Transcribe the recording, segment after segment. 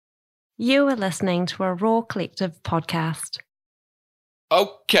You are listening to a Raw Collective podcast.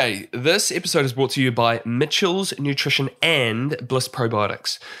 Okay, this episode is brought to you by Mitchell's Nutrition and Bliss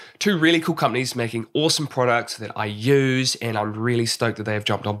Probiotics. Two really cool companies making awesome products that I use, and I'm really stoked that they have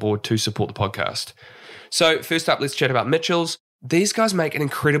jumped on board to support the podcast. So first up, let's chat about Mitchell's. These guys make an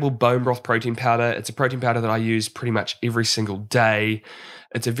incredible bone broth protein powder. It's a protein powder that I use pretty much every single day.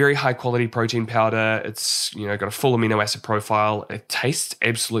 It's a very high quality protein powder. It's, got a full amino acid profile. It tastes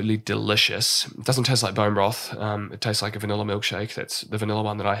absolutely delicious. It doesn't taste like bone broth. It tastes like a vanilla milkshake. That's the vanilla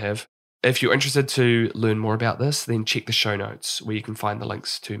one that I have. If you're interested to learn more about this, then check the show notes where you can find the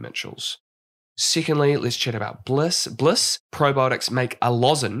links to Mitchell's. Secondly, let's chat about Bliss. Bliss Probiotics make a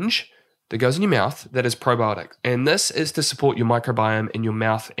lozenge that goes in your mouth that is probiotic. And this is to support your microbiome in your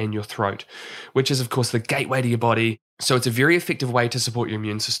mouth and your throat, which is, of course, the gateway to your body. So it's a very effective way to support your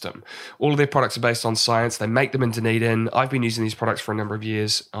immune system. All of their products are based on science. They make them in Dunedin. I've been using these products for a number of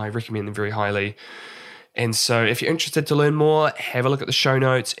years. I recommend them very highly. And so if you're interested to learn more, have a look at the show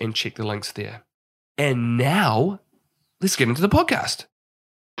notes and check the links there. And now, let's get into the podcast.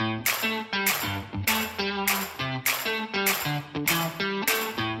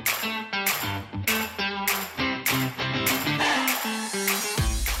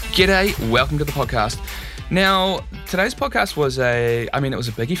 G'day, welcome to the podcast. Now, today's podcast was it was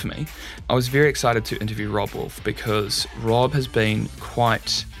a biggie for me. I was very excited to interview Robb Wolf because Robb has been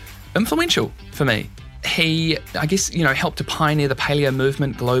quite influential for me. He, helped to pioneer the paleo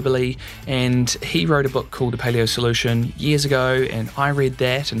movement globally, and he wrote a book called The Paleo Solution years ago, and I read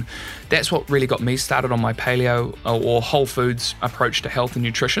that, and that's what really got me started on my paleo or whole foods approach to health and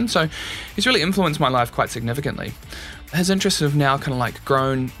nutrition. So he's really influenced my life quite significantly. His interests have now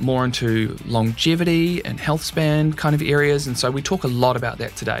grown more into longevity and health span kind of areas, and so we talk a lot about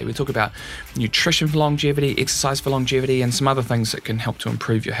that today. We talk about nutrition for longevity, exercise for longevity, and some other things that can help to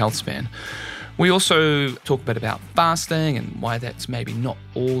improve your health span. We also talk a bit about fasting and why that's maybe not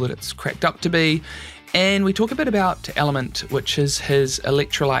all that it's cracked up to be. And we talk a bit about Element, which is his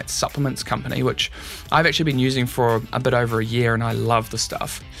electrolyte supplements company, which I've actually been using for a bit over a year, and I love the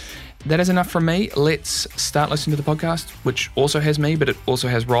stuff. That is enough from me. Let's start listening to the podcast, which also has me, but it also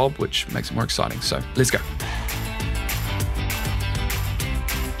has Robb, which makes it more exciting. So let's go.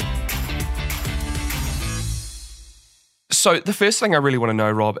 So the first thing I really want to know,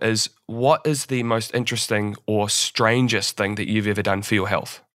 Robb, is what is the most interesting or strangest thing that you've ever done for your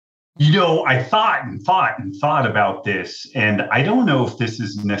health? I thought about this, and I don't know if this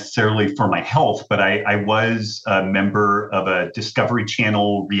is necessarily for my health, but I was a member of a Discovery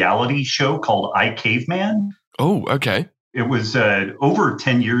Channel reality show called iCaveman. Oh, okay. It was over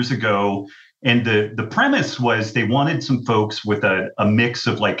 10 years ago, and the premise was they wanted some folks with a mix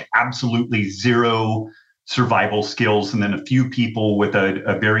of like absolutely zero survival skills and then a few people with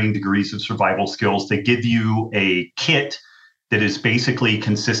a varying degrees of survival skills. They give you a kit that is basically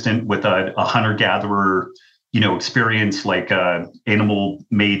consistent with a hunter-gatherer, experience, like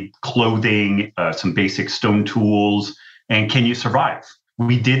animal-made clothing, some basic stone tools, and can you survive?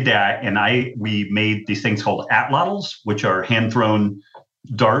 We did that, and we made these things called atlatls, which are hand-thrown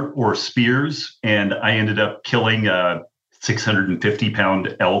dart or spears, and I ended up killing a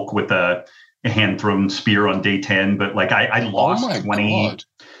 650-pound elk with a hand-thrown spear on day 10, but I lost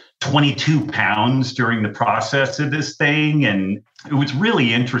 22 pounds during the process of this thing. And it was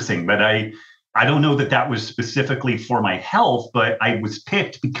really interesting, but I don't know that was specifically for my health, but I was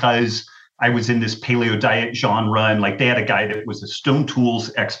picked because I was in this paleo diet genre. And they had a guy that was a stone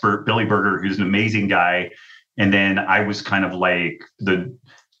tools expert, Billy Berger, who's an amazing guy. And then I was kind of like the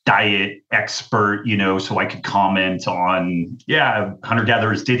diet expert, so I could comment on,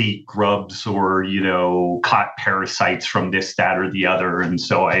 hunter-gatherers did eat grubs or, caught parasites from this, that, or the other. And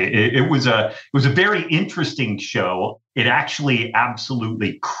so it was a very interesting show. It actually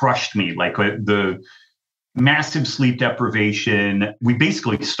absolutely crushed me. The massive sleep deprivation, we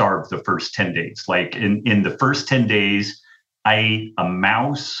basically starved the first 10 days. In the first 10 days, I ate a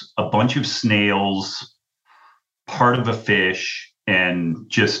mouse, a bunch of snails, part of a fish, and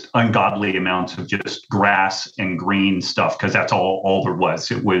just ungodly amounts of just grass and green stuff, because that's all there was.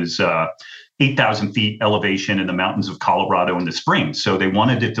 It was 8,000 feet elevation in the mountains of Colorado in the spring. So they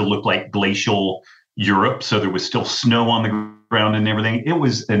wanted it to look like glacial Europe. So there was still snow on the ground and everything. It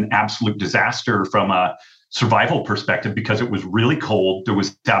was an absolute disaster from a survival perspective because it was really cold. There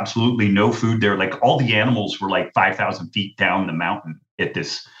was absolutely no food there. All the animals were 5,000 feet down the mountain at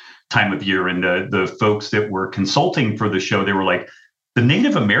this time of year. And the folks that were consulting for the show, they were like, the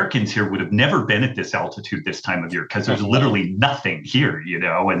Native Americans here would have never been at this altitude this time of year because there's literally nothing here,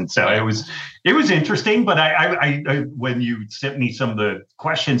 and so it was interesting. But I when you sent me some of the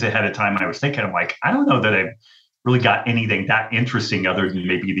questions ahead of time, I was thinking, I'm like, I don't know that I've really got anything that interesting other than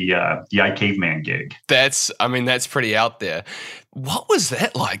maybe the iCaveman gig. That's pretty out there. What was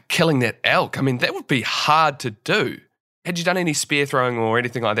that like, killing that elk? I mean, that would be hard to do. Had you done any spear throwing or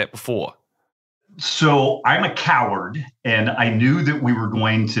anything like that before? So I'm a coward, and I knew that we were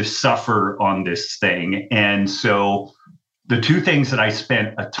going to suffer on this thing. And so the two things that I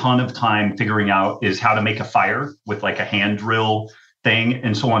spent a ton of time figuring out is how to make a fire with like a hand drill thing.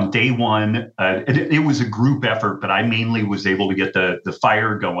 And so on day one, it was a group effort, but I mainly was able to get the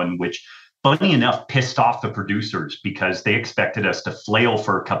fire going, which funny enough pissed off the producers because they expected us to flail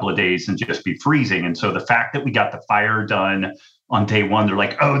for a couple of days and just be freezing. And so the fact that we got the fire done on day one, they're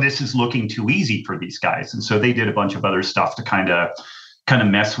like, oh, this is looking too easy for these guys. And so they did a bunch of other stuff to kind of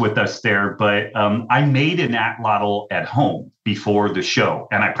mess with us there. But I made an atlatl at home before the show,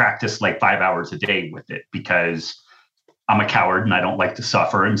 and I practiced like 5 hours a day with it because I'm a coward and I don't like to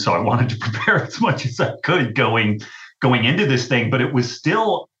suffer. And so I wanted to prepare as much as I could going into this thing. But it was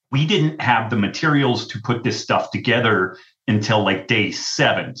still, we didn't have the materials to put this stuff together until like day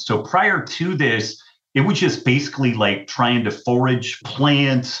 7. So prior to this, it was just basically like trying to forage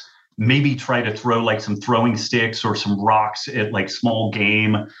plants, maybe try to throw like some throwing sticks or some rocks at like small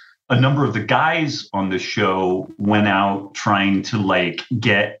game. A number of the guys on the show went out trying to like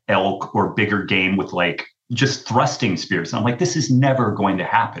get elk or bigger game with like just thrusting spears. And I'm like, this is never going to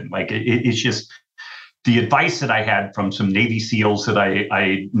happen. Like it's just the advice that I had from some Navy SEALs that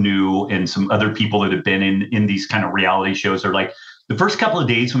I knew and some other people that have been in these kind of reality shows are like, the first couple of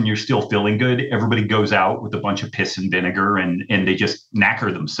days when you're still feeling good, everybody goes out with a bunch of piss and vinegar and they just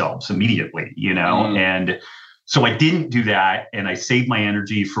knacker themselves immediately, And so I didn't do that. And I saved my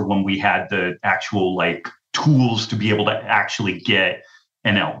energy for when we had the actual like tools to be able to actually get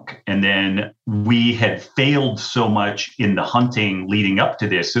an elk. And then we had failed so much in the hunting leading up to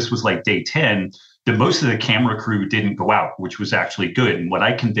this. This was like day 10, that most of the camera crew didn't go out, which was actually good. And what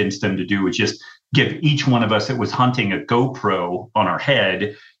I convinced them to do was just give each one of us that was hunting a GoPro on our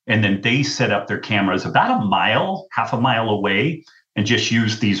head. And then they set up their cameras about half a mile away, and just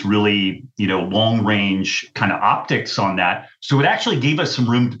use these really, long range kind of optics on that. So it actually gave us some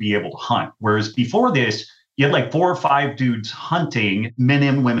room to be able to hunt. Whereas before this, you had like 4 or 5 dudes hunting, men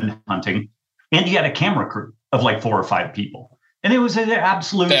and women hunting, and you had a camera crew of like 4 or 5 people. And it was an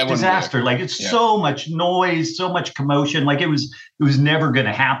absolute disaster. Like it's so much noise, so much commotion. Like it was never going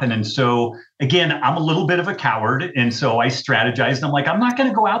to happen. And so again, I'm a little bit of a coward. And so I strategized. I'm like, I'm not going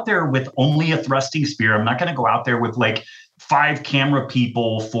to go out there with only a thrusting spear. I'm not going to go out there with like 5 camera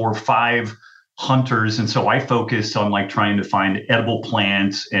people for 5 hunters. And so I focused on like trying to find edible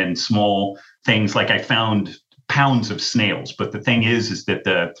plants and small things. Like I found pounds of snails. But the thing is that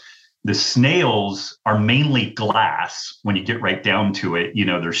the snails are mainly glass when you get right down to it,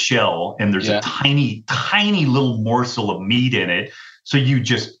 their shell, and there's a tiny, tiny little morsel of meat in it. So you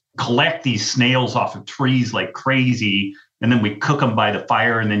just collect these snails off of trees like crazy, and then we cook them by the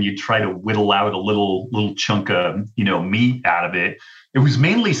fire, and then you try to whittle out a little chunk of, meat out of it. It was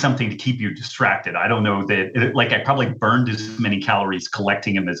mainly something to keep you distracted. I don't know that, I probably burned as many calories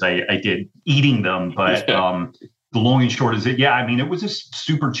collecting them as I did eating them, but the long and short is it was a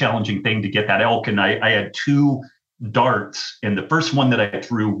super challenging thing to get that elk. And I had 2 darts, and the first one that I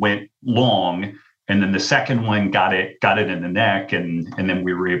threw went long, and then the second one got it in the neck, and then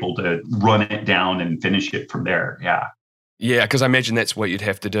we were able to run it down and finish it from there. Yeah. Yeah, because I imagine that's what you'd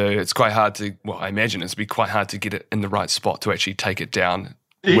have to do. It's quite hard to, I imagine it'd be quite hard to get it in the right spot to actually take it down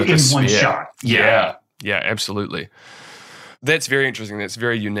with in one shot. Yeah, absolutely. That's very interesting. That's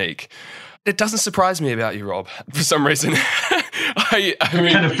very unique. It doesn't surprise me about you, Rob, for some reason. It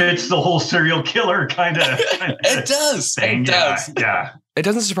kind of fits the whole serial killer kind of It does. Thing. It does. Yeah. It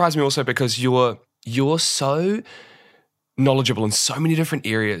doesn't surprise me also because you're so knowledgeable in so many different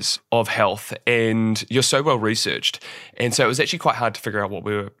areas of health, and you're so well researched. And so it was actually quite hard to figure out what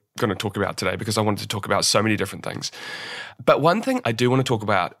we were going to talk about today because I wanted to talk about so many different things. But one thing I do want to talk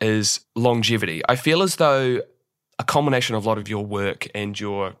about is longevity. I feel as though a combination of a lot of your work and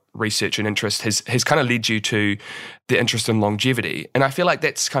your research and interest has kind of led you to the interest in longevity. And I feel like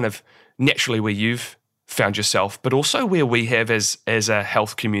that's kind of naturally where you've found yourself, but also where we have as a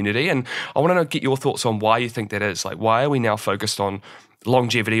health community. And I want to get your thoughts on why you think that is. Like, why are we now focused on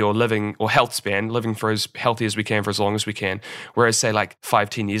longevity or living or health span, living for as healthy as we can for as long as we can, whereas say like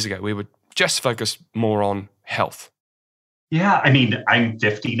 5-10 years ago, we would just focus more on health? Yeah, I mean, I'm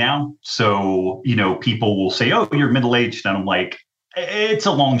 50 now. So, people will say, oh, you're middle-aged. And I'm like, it's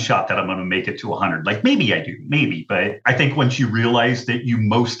a long shot that I'm going to make it to 100. Like maybe I do, maybe. But I think once you realize that you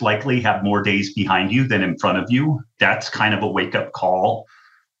most likely have more days behind you than in front of you, that's kind of a wake up call.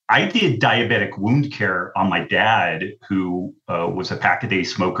 I did diabetic wound care on my dad, who was a pack-a-day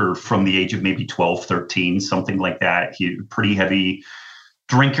smoker from the age of maybe 12, 13, something like that. He was a pretty heavy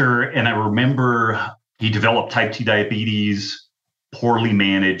drinker. And I remember he developed type 2 diabetes, poorly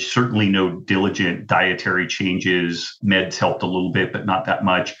managed, certainly no diligent dietary changes. Meds helped a little bit, but not that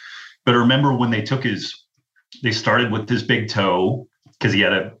much. But I remember when they started with his big toe because he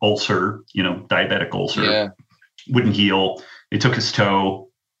had an ulcer, diabetic ulcer, wouldn't heal. They took his toe,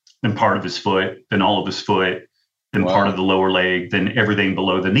 then part of his foot, then all of his foot, then part of the lower leg, then everything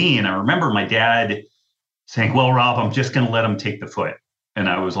below the knee. And I remember my dad saying, well, Rob, I'm just going to let him take the foot. And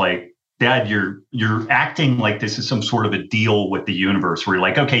I was like, Dad, you're acting like this is some sort of a deal with the universe where you're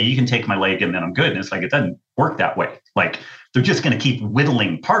like, okay, you can take my leg and then I'm good. And it's like, it doesn't work that way. Like they're just going to keep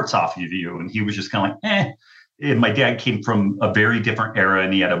whittling parts off of you. And he was just kind of like, eh. And my dad came from a very different era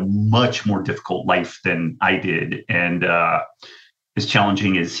and he had a much more difficult life than I did. And as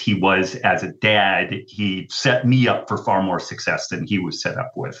challenging as he was as a dad, he set me up for far more success than he was set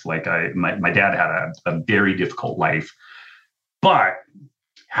up with. Like my dad had a very difficult life, but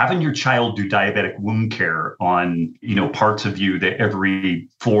having your child do diabetic wound care on, parts of you that every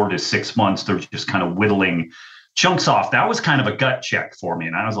 4 to 6 months, they're just kind of whittling chunks off. That was kind of a gut check for me.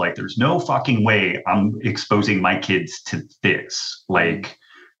 And I was like, there's no fucking way I'm exposing my kids to this. Like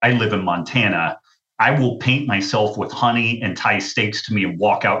I live in Montana. I will paint myself with honey and tie stakes to me and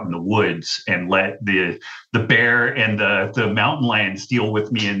walk out in the woods and let the bear and the mountain lions deal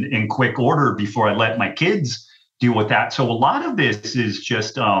with me in quick order before I let my kids deal with that. So a lot of this is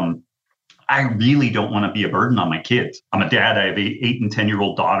just, I really don't want to be a burden on my kids. I'm a dad. I have 8 and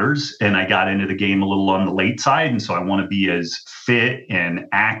 10-year-old daughters, and I got into the game a little on the late side. And so I want to be as fit and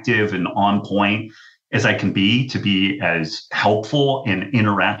active and on point as I can be to be as helpful and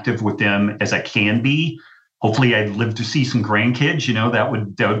interactive with them as I can be. Hopefully I'd live to see some grandkids, that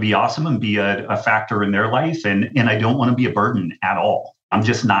would be awesome and be a factor in their life. And I don't want to be a burden at all. I'm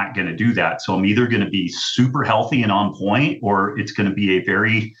just not going to do that. So I'm either going to be super healthy and on point, or it's going to be a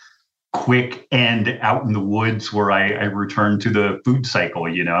very quick end out in the woods where I return to the food cycle,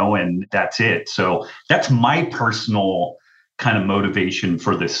 and that's it. So that's my personal kind of motivation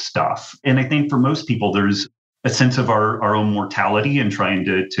for this stuff. And I think for most people, there's a sense of our own mortality and trying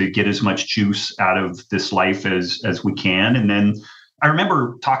to get as much juice out of this life as we can. And then I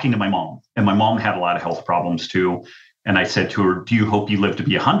remember talking to my mom, and my mom had a lot of health problems too. And I said to her, do you hope you live to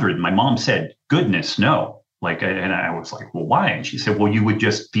be 100? And my mom said, goodness, no. And I was like, well, why? And she said, well, you would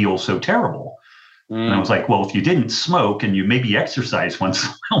just feel so terrible. And I was like, well, if you didn't smoke and you maybe exercise once in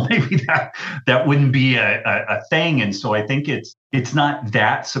a while, maybe that wouldn't be a thing. And so I think it's not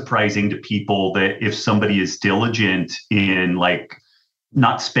that surprising to people that if somebody is diligent in like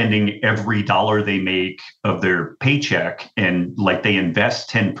not spending every dollar they make of their paycheck and like they invest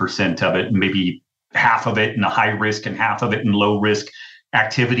 10% of it, maybe half of it in a high risk and half of it in low risk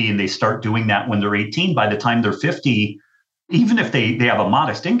activity. And they start doing that when they're 18. By the time they're 50, even if they have a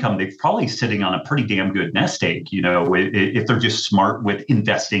modest income, they're probably sitting on a pretty damn good nest egg, if they're just smart with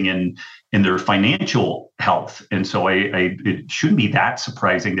investing in their financial health. And so it shouldn't be that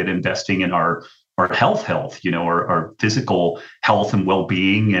surprising that investing in our health, our physical health and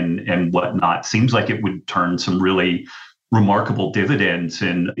well-being and whatnot seems like it would turn some really remarkable dividends.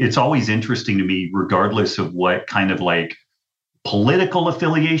 And it's always interesting to me, regardless of what kind of like political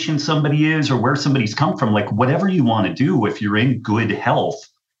affiliation somebody is or where somebody's come from, like whatever you want to do, if you're in good health,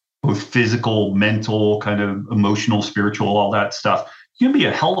 both physical, mental, kind of emotional, spiritual, all that stuff, you can be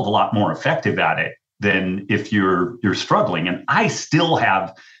a hell of a lot more effective at it than if you're struggling. And I still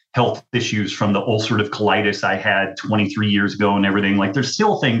have health issues from the ulcerative colitis I had 23 years ago and everything. Like there's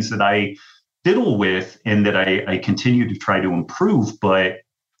still things that I fiddle with and that I continue to try to improve, but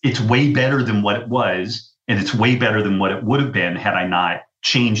it's way better than what it was. And it's way better than what it would have been had I not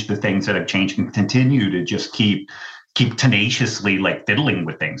changed the things that I've changed and continue to just keep tenaciously like fiddling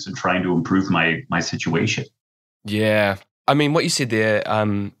with things and trying to improve my situation. Yeah. I mean, what you said there,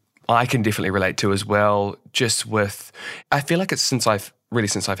 I can definitely relate to as well. I feel like it's since I've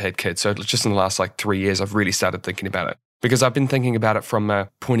had kids. So just in the last like 3 years, I've really started thinking about it. Because I've been thinking about it from a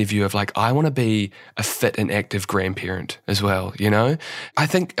point of view of like, I want to be a fit and active grandparent as well, I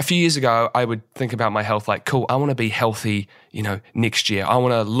think a few years ago, I would think about my health like, cool, I want to be healthy, next year. I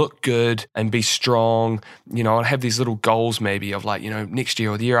want to look good and be strong. I'd have these little goals maybe of like, next year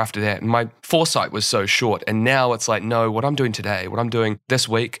or the year after that. And my foresight was so short. And now it's like, no, what I'm doing today, what I'm doing this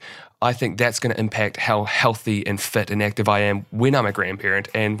week, I think that's going to impact how healthy and fit and active I am when I'm a grandparent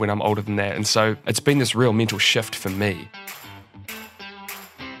and when I'm older than that. And so it's been this real mental shift for me.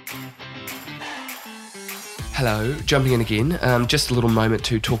 Hello, jumping in again. Just a little moment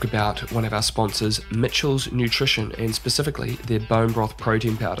to talk about one of our sponsors, Mitchell's Nutrition, and specifically their bone broth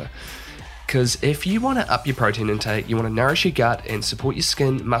protein powder. Because if you want to up your protein intake, you want to nourish your gut and support your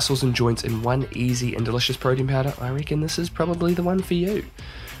skin, muscles and joints in one easy and delicious protein powder, I reckon this is probably the one for you.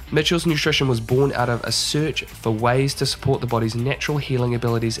 Mitchell's Nutrition was born out of a search for ways to support the body's natural healing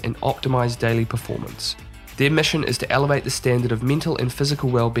abilities and optimize daily performance. Their mission is to elevate the standard of mental and physical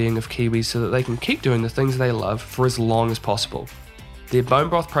well-being of Kiwis so that they can keep doing the things they love for as long as possible. Their bone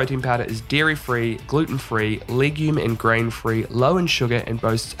broth protein powder is dairy-free, gluten-free, legume and grain-free, low in sugar, and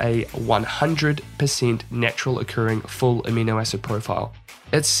boasts a 100% natural occurring full amino acid profile.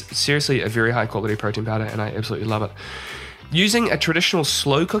 It's seriously a very high quality protein powder and I absolutely love it. Using a traditional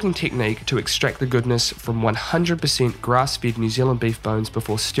slow cooking technique to extract the goodness from 100% grass-fed New Zealand beef bones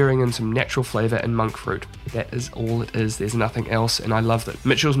before stirring in some natural flavour and monk fruit. That is all it is. There's nothing else, and I love that.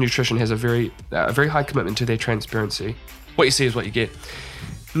 Mitchell's Nutrition has a very high commitment to their transparency. What you see is what you get.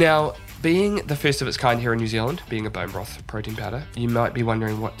 Now, being the first of its kind here in New Zealand, being a bone broth protein powder, you might be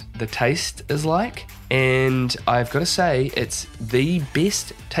wondering what the taste is like. And I've got to say, it's the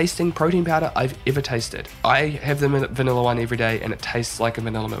best tasting protein powder I've ever tasted. I have the vanilla one every day and it tastes like a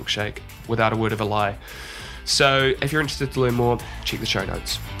vanilla milkshake without a word of a lie. So if you're interested to learn more, check the show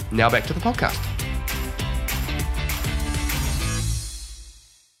notes. Now back to the podcast.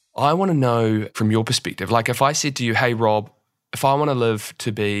 I want to know from your perspective, like if I said to you, hey Rob, if I want to live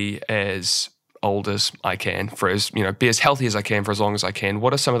to be as old as I can, be as healthy as I can for as long as I can,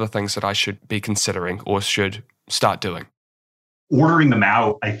 what are some of the things that I should be considering or should start doing? Ordering them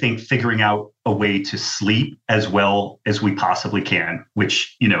out, I think figuring out a way to sleep as well as we possibly can,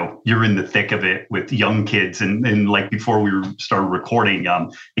 which, you're in the thick of it with young kids. And like before we started recording,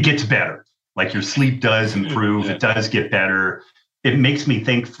 it gets better. Like your sleep does improve. It does get better. It makes me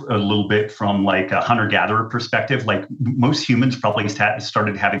think a little bit from like a hunter-gatherer perspective. Like most humans probably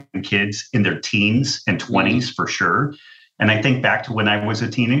started having kids in their teens and 20s for sure. And I think back to when I was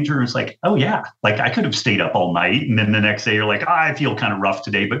a teenager, it's like, oh yeah, like I could have stayed up all night. And then the next day you're like, I feel kind of rough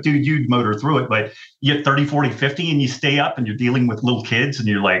today, but dude, you'd motor through it. But you get 30, 40, 50 and you stay up and you're dealing with little kids and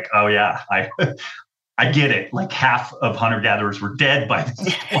you're like, oh yeah, I get it. Like half of hunter-gatherers were dead by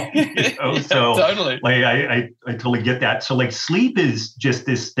this point. So totally. Like I totally get that. So like sleep is just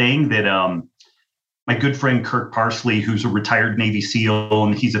this thing that my good friend Kirk Parsley, who's a retired Navy SEAL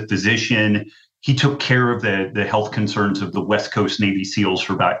and he's a physician, he took care of the health concerns of the West Coast Navy SEALs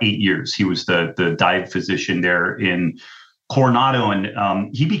for about 8 years. He was the dive physician there in Coronado, and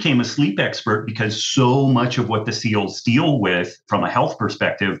he became a sleep expert because so much of what the SEALs deal with from a health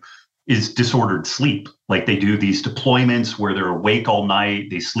perspective is disordered sleep. Like they do these deployments where they're awake all night,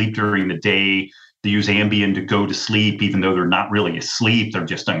 they sleep during the day, they use Ambien to go to sleep, even though they're not really asleep, they're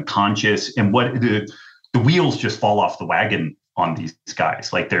just unconscious. And what the wheels just fall off the wagon on these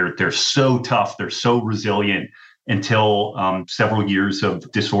guys. Like they're so tough, they're so resilient until several years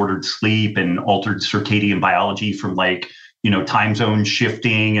of disordered sleep and altered circadian biology from time zone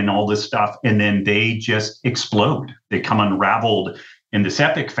shifting and all this stuff. And then they just explode. They come unraveled in this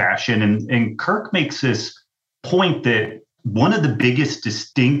epic fashion. And Kirk makes this point that one of the biggest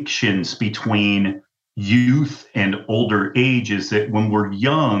distinctions between youth and older age is that when we're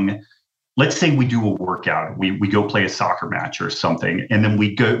young, let's say we do a workout, we go play a soccer match or something, and then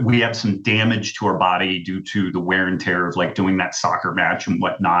we have some damage to our body due to the wear and tear of like doing that soccer match and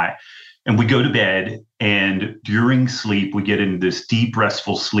whatnot. And we go to bed, and during sleep, we get into this deep,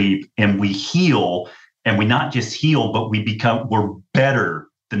 restful sleep, and we heal. And we not just heal, but we're better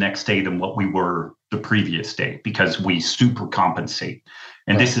the next day than what we were the previous day because we super compensate.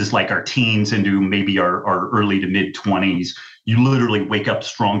 And This is like our teens into maybe our early to mid 20s. You literally wake up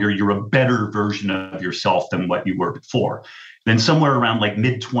stronger. You're a better version of yourself than what you were before. Then somewhere around like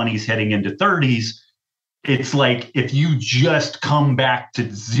mid 20s heading into 30s, it's like if you just come back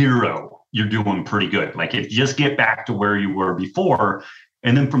to zero, you're doing pretty good. Like if you just get back to where you were before.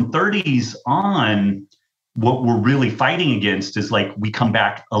 And then from 30s on, what we're really fighting against is like we come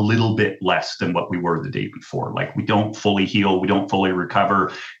back a little bit less than what we were the day before. Like we don't fully heal, we don't fully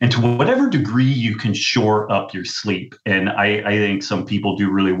recover. And to whatever degree you can shore up your sleep. And I think some people do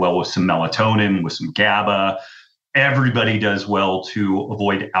really well with some melatonin, with some GABA. Everybody does well to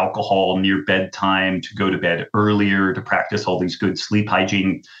avoid alcohol near bedtime, to go to bed earlier, to practice all these good sleep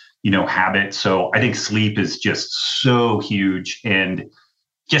hygiene, habits. So I think sleep is just so huge. And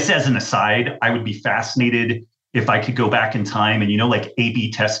just as an aside, I would be fascinated if I could go back in time and, like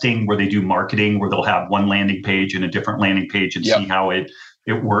A/B testing where they do marketing, where they'll have one landing page and a different landing page and see how it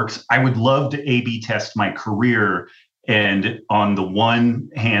works. I would love to A/B test my career. And on the one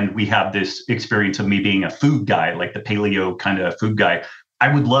hand, we have this experience of me being a food guy, like the paleo kind of food guy.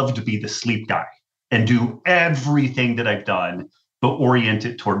 I would love to be the sleep guy and do everything that I've done, but orient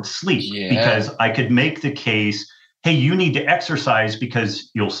it towards sleep, because I could make the case, hey, you need to exercise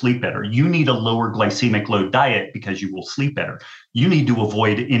because you'll sleep better. You need a lower glycemic load diet because you will sleep better. You need to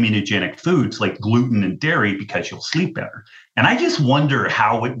avoid immunogenic foods like gluten and dairy because you'll sleep better. And I just wonder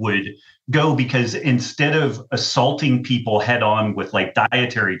how it would go, because instead of assaulting people head on with like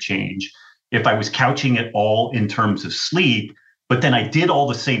dietary change, if I was couching it all in terms of sleep, but then I did all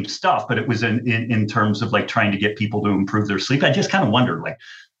the same stuff, but it was in terms of like trying to get people to improve their sleep, I just kind of wonder, like,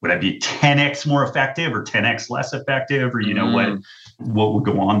 would I be 10x more effective or 10x less effective, or what would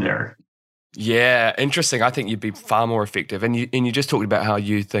go on there? Yeah, interesting. I think you'd be far more effective. And you just talked about how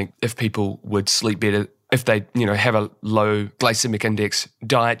you think if people would sleep better, if they have a low glycemic index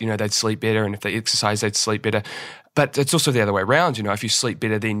diet, they'd sleep better, and if they exercise, they'd sleep better. But it's also the other way around. If you sleep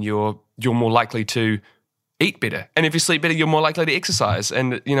better, then you're more likely to eat better, and if you sleep better, you're more likely to exercise.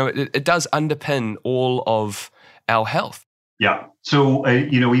 And it does underpin all of our health. Yeah. So,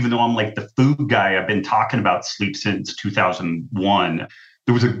 even though I'm like the food guy, I've been talking about sleep since 2001.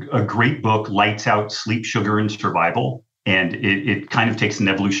 There was a great book, Lights Out, Sleep, Sugar, and Survival. And it kind of takes an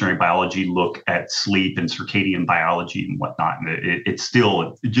evolutionary biology look at sleep and circadian biology and whatnot. And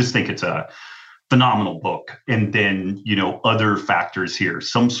I just think it's a phenomenal book. And then, other factors here,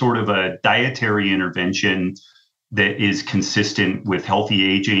 some sort of a dietary intervention that is consistent with healthy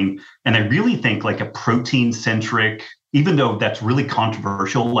aging. And I really think like a protein-centric, even though that's really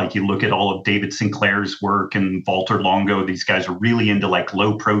controversial, like you look at all of David Sinclair's work and Valter Longo, these guys are really into like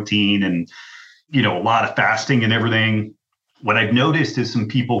low protein and, a lot of fasting and everything. What I've noticed is some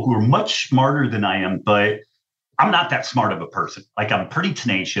people who are much smarter than I am, but I'm not that smart of a person. Like, I'm pretty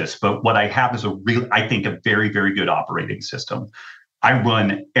tenacious, but what I have is I think a very, very good operating system. I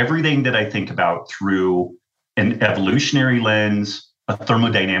run everything that I think about through an evolutionary lens, a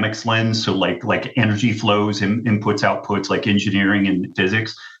thermodynamics lens, so like energy flows and inputs, outputs, like engineering and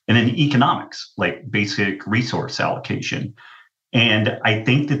physics, and then economics, like basic resource allocation. And I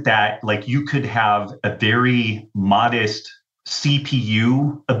think that like you could have a very modest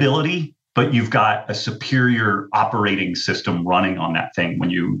CPU ability, but you've got a superior operating system running on that thing when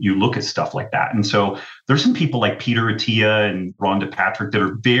you look at stuff like that. And so there's some people like Peter Attia and Rhonda Patrick that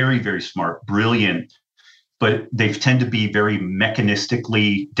are very, very smart, brilliant, but they tend to be very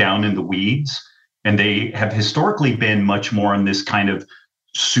mechanistically down in the weeds. And they have historically been much more in this kind of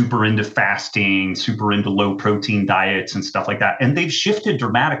super into fasting, super into low protein diets and stuff like that. And they've shifted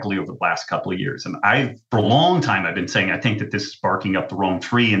dramatically over the last couple of years. And for a long time, I've been saying, I think that this is barking up the wrong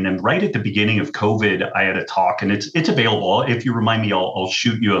tree. And then right at the beginning of COVID, I had a talk, and it's available. If you remind me, I'll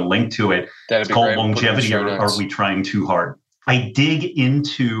shoot you a link to it. It's called Longevity, or Are We Trying Too Hard? I dig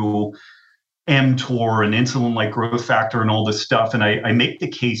into mTOR and insulin-like growth factor and all this stuff. And I make the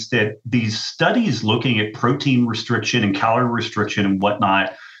case that these studies looking at protein restriction and calorie restriction and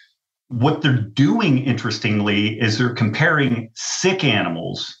whatnot, what they're doing, interestingly, is they're comparing sick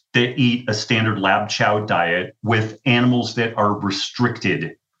animals that eat a standard lab chow diet with animals that are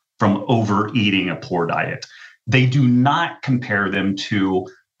restricted from overeating a poor diet. They do not compare them to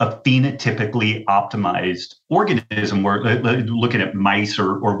a phenotypically optimized organism, where looking at mice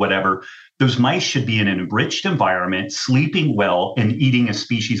or whatever, those mice should be in an enriched environment, sleeping well, and eating a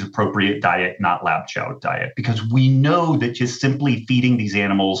species appropriate diet, not lab chow diet. Because we know that just simply feeding these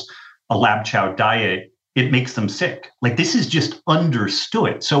animals a lab chow diet, it makes them sick. Like, this is just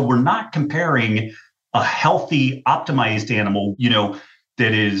understood. So we're not comparing a healthy, optimized animal,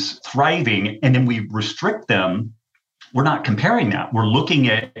 that is thriving, and then we restrict them. We're not comparing that. We're looking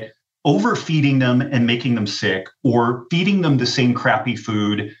at overfeeding them and making them sick, or feeding them the same crappy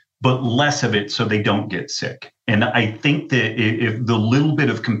food, but less of it so they don't get sick. And I think that if the little bit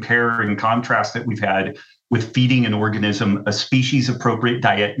of compare and contrast that we've had with feeding an organism a species appropriate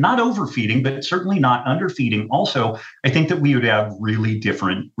diet, not overfeeding, but certainly not underfeeding also, I think that we would have really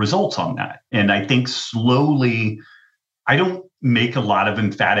different results on that. And I think slowly, I don't make a lot of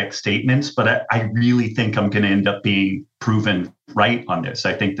emphatic statements, but I really think I'm going to end up being proven right on this.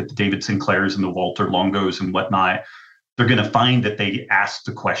 I think that the David Sinclairs and the Valter Longos and whatnot, they're going to find that they asked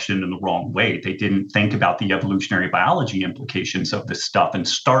the question in the wrong way. They didn't think about the evolutionary biology implications of this stuff and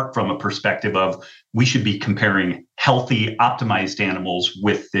start from a perspective of we should be comparing healthy, optimized animals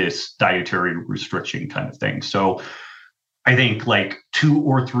with this dietary restriction kind of thing. So I think like 2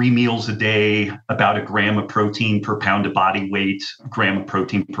 or 3 meals a day, about a gram of protein per pound of body weight, gram of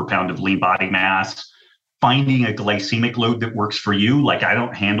protein per pound of lean body mass. Finding a glycemic load that works for you. Like I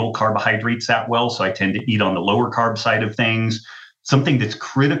don't handle carbohydrates that well, so I tend to eat on the lower carb side of things. Something that's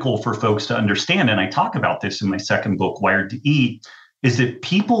critical for folks to understand, and I talk about this in my second book, Wired to Eat, is that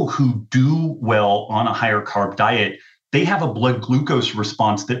people who do well on a higher carb diet, they have a blood glucose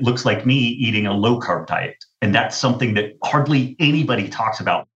response that looks like me eating a low carb diet. And that's something that hardly anybody talks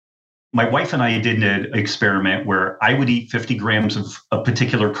about. My wife and I did an experiment where I would eat 50 grams of a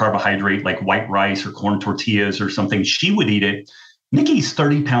particular carbohydrate like white rice or corn tortillas or something. She would eat it. Nikki's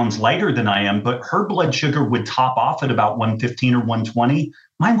 30 pounds lighter than I am, but her blood sugar would top off at about 115 or 120.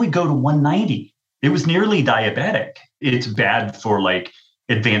 Mine would go to 190. It was nearly diabetic. It's bad for like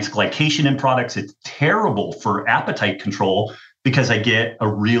advanced glycation in products. It's terrible for appetite control because I get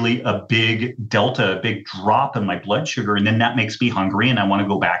a big delta, a big drop in my blood sugar. And then that makes me hungry and I want to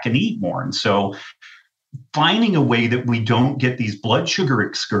go back and eat more. And so finding a way that we don't get these blood sugar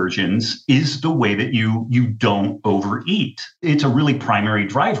excursions is the way that you don't overeat. It's a really primary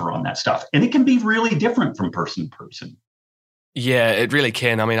driver on that stuff. And it can be really different from person to person. Yeah, it really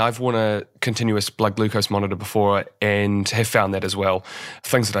can. I mean, I've worn a continuous blood glucose monitor before and have found that as well.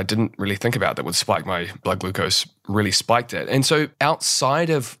 Things that I didn't really think about that would spike my blood glucose really spiked it. And so outside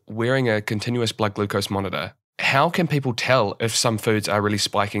of wearing a continuous blood glucose monitor, how can people tell if some foods are really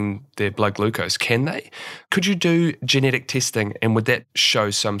spiking their blood glucose? Can they? Could you do genetic testing and would that show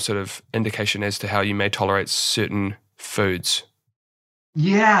some sort of indication as to how you may tolerate certain foods?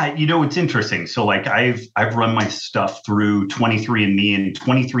 Yeah, it's interesting. So like I've run my stuff through 23andMe, and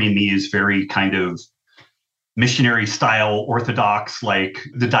 23andMe is very kind of missionary style, orthodox. Like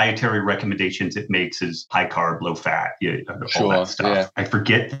the dietary recommendations it makes is high carb, low fat, all that stuff. Yeah. I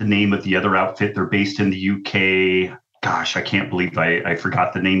forget the name of the other outfit. They're based in the UK. Gosh, I can't believe I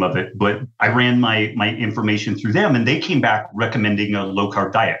forgot the name of it. But I ran my information through them, and they came back recommending a low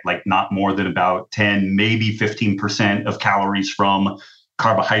carb diet, like not more than about 10, maybe 15% of calories from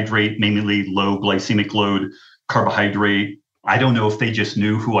carbohydrate, mainly low glycemic load carbohydrate. I don't know if they just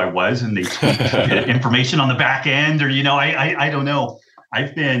knew who I was and they tweaked information on the back end, or, I don't know.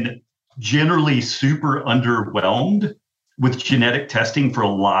 I've been generally super underwhelmed with genetic testing for a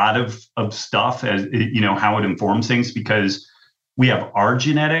lot of stuff, as how it informs things, because we have our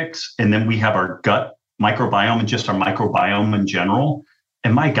genetics and then we have our gut microbiome and just our microbiome in general.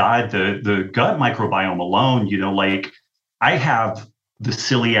 And my God, the gut microbiome alone, like I have the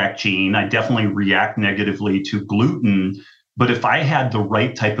celiac gene. I definitely react negatively to gluten. But if I had the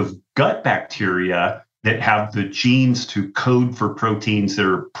right type of gut bacteria that have the genes to code for proteins that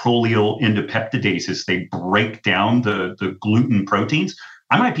are prolyl endopeptidases, they break down the gluten proteins,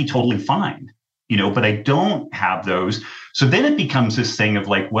 I might be totally fine, but I don't have those. So then it becomes this thing of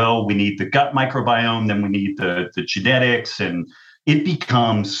like, well, we need the gut microbiome, then we need the genetics, and it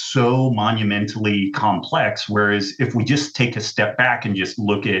becomes so monumentally complex. Whereas if we just take a step back and just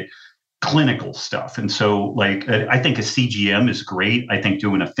look at clinical stuff. And so like, I think a CGM is great. I think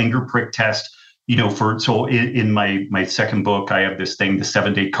doing a finger prick test, in my second book, I have this thing, the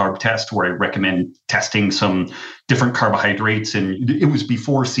 7-day carb test, where I recommend testing some different carbohydrates. And it was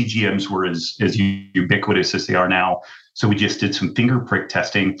before CGMs were as ubiquitous as they are now. So we just did some finger prick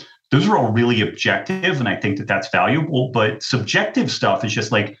testing. Those are all really objective, and I think that that's valuable. But subjective stuff is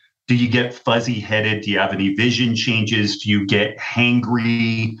just like, do you get fuzzy headed? Do you have any vision changes? Do you get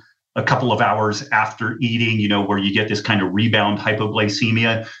hangry a couple of hours after eating, where you get this kind of rebound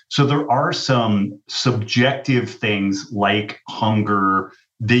hypoglycemia? So there are some subjective things like hunger,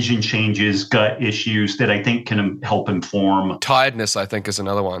 vision changes, gut issues that I think can help inform. Tiredness, I think, is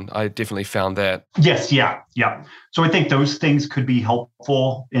another one. I definitely found that. Yes, yeah. So I think those things could be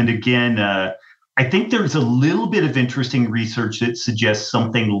helpful. And again, I think there's a little bit of interesting research that suggests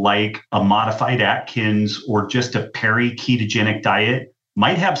something like a modified Atkins or just a peri-ketogenic diet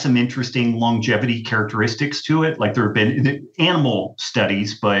might have some interesting longevity characteristics to it. Like there have been animal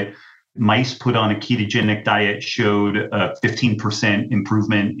studies, but mice put on a ketogenic diet showed a 15%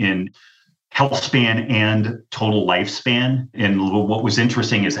 improvement in health span and total lifespan. And what was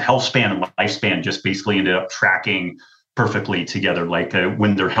interesting is the health span and lifespan just basically ended up tracking perfectly together. Like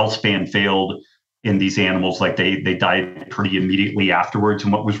when their health span failed in these animals, like they died pretty immediately afterwards.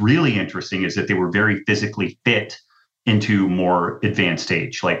 And what was really interesting is that they were very physically fit into more advanced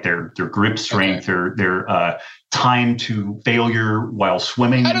stage, like their grip strength, their time to failure while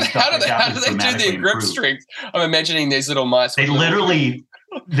swimming. How do they do their grip strength? I'm imagining these little mice. They literally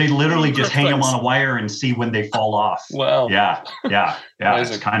just hang them on a wire and see when they fall off. Wow. Yeah.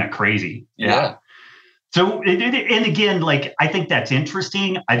 It's kind of crazy. Yeah. So, and again, like, I think that's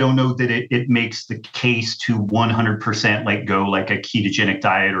interesting. I don't know that it makes the case to 100% like go like a ketogenic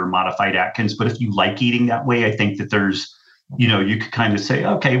diet or modified Atkins. But if you like eating that way, I think that there's, you could kind of say,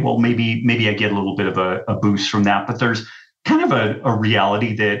 okay, well, maybe I get a little bit of a boost from that. But there's kind of a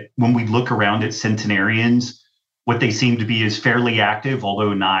reality that when we look around at centenarians, what they seem to be is fairly active,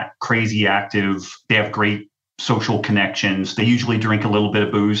 although not crazy active. They have great social connections. They usually drink a little bit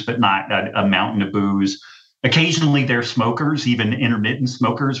of booze, but not a mountain of booze. Occasionally they're smokers, even intermittent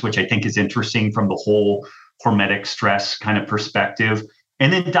smokers, which I think is interesting from the whole hormetic stress kind of perspective.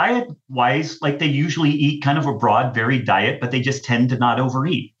 And then diet wise, like they usually eat kind of a broad, varied diet, but they just tend to not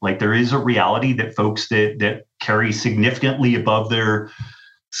overeat. Like there is a reality that folks that carry significantly above their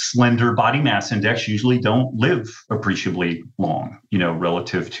slender body mass index usually don't live appreciably long,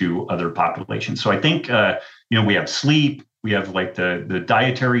 relative to other populations. So I think, we have sleep, we have like the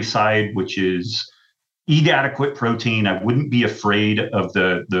dietary side, which is eat adequate protein. I wouldn't be afraid of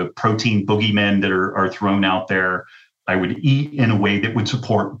the protein boogeymen that are thrown out there. I would eat in a way that would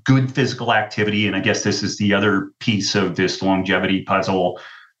support good physical activity. And I guess this is the other piece of this longevity puzzle.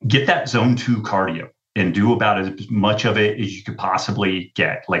 Get that zone 2 cardio and do about as much of it as you could possibly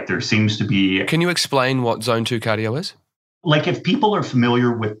get. Like there seems to be... Can you explain what zone 2 cardio is? Like if people are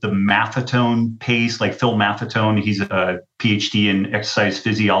familiar with the Maffetone pace, like Phil Maffetone, he's a PhD in exercise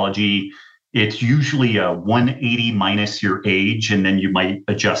physiology. It's usually a 180 minus your age, and then you might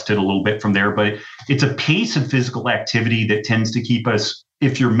adjust it a little bit from there. But it's a pace of physical activity that tends to keep us,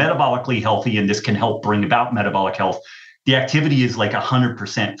 if you're metabolically healthy, and this can help bring about metabolic health, the activity is like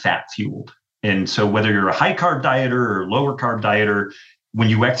 100% fat fueled. And so whether you're a high carb dieter or lower carb dieter, when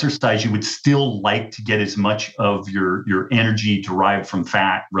you exercise, you would still like to get as much of your energy derived from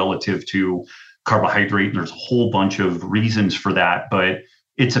fat relative to carbohydrate. And there's a whole bunch of reasons for that. But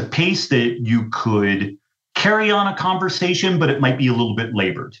it's a pace that you could carry on a conversation, but it might be a little bit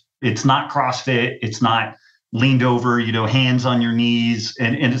labored. It's not CrossFit. It's not leaned over, hands on your knees.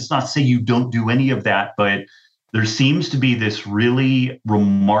 And it's not to say you don't do any of that, but there seems to be this really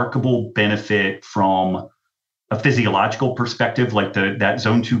remarkable benefit from a physiological perspective, like that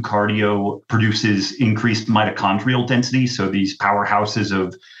zone 2 cardio produces increased mitochondrial density. So these powerhouses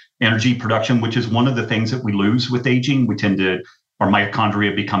of energy production, which is one of the things that we lose with aging. Our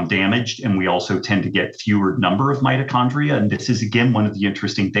mitochondria become damaged, and we also tend to get fewer number of mitochondria. And this is, again, one of the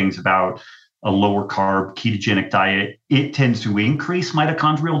interesting things about a lower carb ketogenic diet. It tends to increase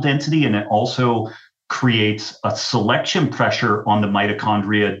mitochondrial density, and it also creates a selection pressure on the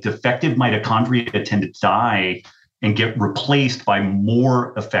mitochondria. Defective mitochondria tend to die and get replaced by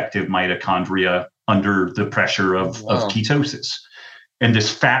more effective mitochondria under the pressure of ketosis. And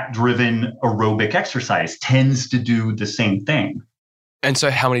this fat-driven aerobic exercise tends to do the same thing. And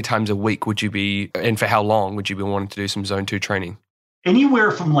so how many times a week would you be, and for how long would you be wanting to do some zone 2 training? Anywhere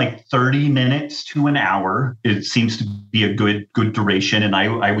from like 30 minutes to an hour. It seems to be a good duration. And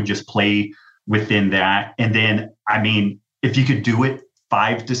I would just play within that. And then, if you could do it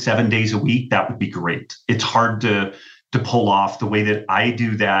 5 to 7 days a week, that would be great. It's hard to pull off the way that I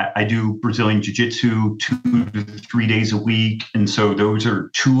do that. I do Brazilian Jiu-Jitsu 2 to 3 days a week. And so those are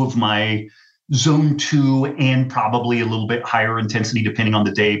 2 of my zone 2 and probably a little bit higher intensity depending on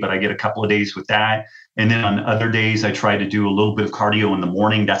the day, but I get a couple of days with that. And then on other days, I try to do a little bit of cardio in the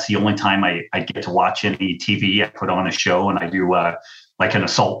morning. That's the only time I get to watch any TV. I put on a show and I do like an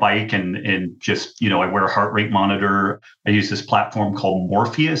assault bike and just, I wear a heart rate monitor. I use this platform called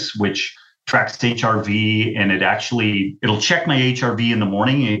Morpheus, which tracks HRV, and it'll check my HRV in the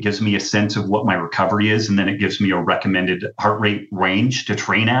morning, and it gives me a sense of what my recovery is. And then it gives me a recommended heart rate range to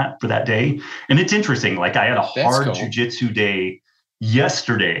train at for that day. And it's interesting. Like I had a hard jiu-jitsu day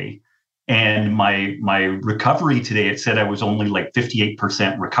yesterday, and my recovery today, it said I was only like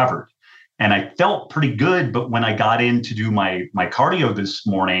 58% recovered. And I felt pretty good. But when I got in to do my cardio this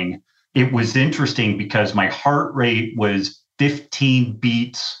morning, it was interesting because my heart rate was 15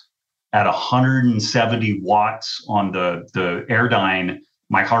 beats at 170 watts on the Airdyne.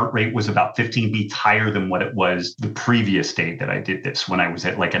 My heart rate was about 15 beats higher than what it was the previous day that I did this, when I was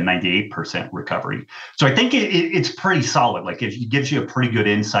at like a 98% recovery. So I think it's pretty solid. Like it gives you a pretty good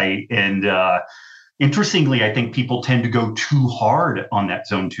insight. And interestingly, I think people tend to go too hard on that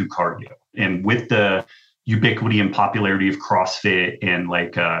zone 2 cardio. And with the ubiquity and popularity of CrossFit and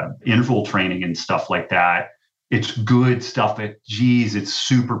like interval training and stuff like that, it's good stuff. It's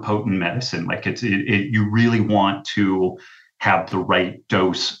super potent medicine. Like you really want to have the right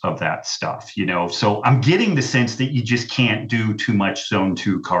dose of that stuff, So I'm getting the sense that you just can't do too much zone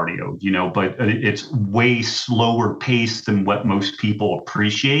 2 cardio, but it's way slower paced than what most people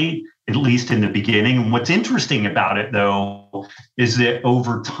appreciate. at least in the beginning. And what's interesting about it, though, is that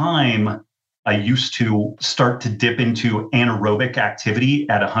over time, I used to start to dip into anaerobic activity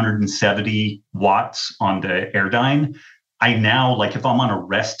at 170 watts on the Airdyne. I now, like if I'm on a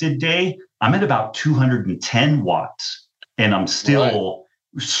rested day, I'm at about 210 watts and I'm still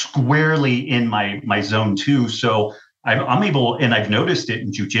squarely in my zone 2. So I'm able, and I've noticed it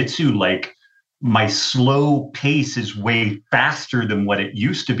in jiu-jitsu, like my slow pace is way faster than what it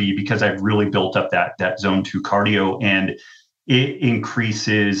used to be because I've really built up that zone 2 cardio, and it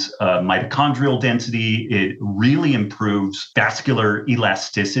increases mitochondrial density. It really improves vascular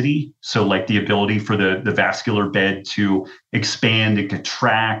elasticity. So like the ability for the vascular bed to expand and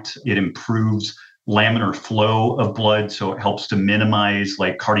contract. It improves laminar flow of blood. So it helps to minimize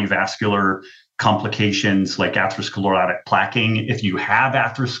like cardiovascular complications like atherosclerotic plaquing. If you have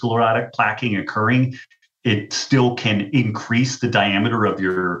atherosclerotic plaquing occurring, it still can increase the diameter of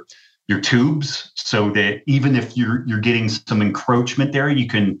your tubes, so that even if you're getting some encroachment there, you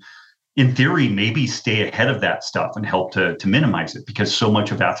can, in theory, maybe stay ahead of that stuff and help to minimize it, because so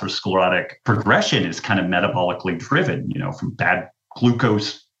much of atherosclerotic progression is kind of metabolically driven, from bad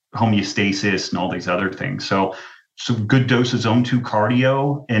glucose homeostasis and all these other things. So some good dose of zone 2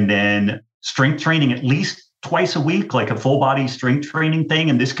 cardio, and then strength training at least twice a week, like a full body strength training thing.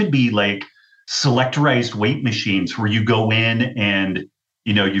 And this could be like selectorized weight machines where you go in and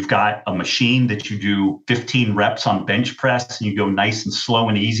you've got a machine that you do 15 reps on bench press, and you go nice and slow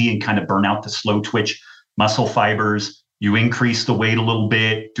and easy and kind of burn out the slow twitch muscle fibers. You increase the weight a little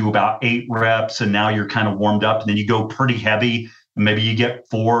bit, do about 8 reps, and now you're kind of warmed up. And then you go pretty heavy, and maybe you get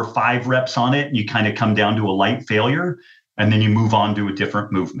 4 or 5 reps on it, and you kind of come down to a light failure. And then you move on to a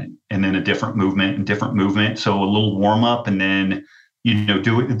different movement, and then a different movement and different movement. So a little warm up, and then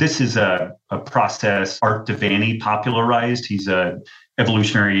do it. This is a process Art Devaney popularized. He's a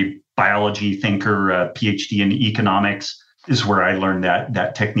evolutionary biology thinker, PhD in economics, is where I learned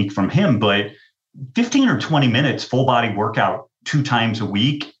that technique from him. But 15 or 20 minutes, full body workout 2 times a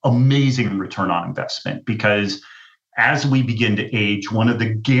week, amazing return on investment. Because as we begin to age, one of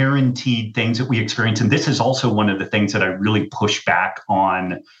the guaranteed things that we experience, and this is also one of the things that I really push back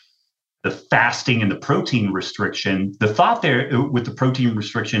on the fasting and the protein restriction. The thought there with the protein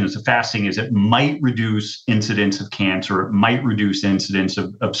restriction is the fasting is it might reduce incidence of cancer, it might reduce incidence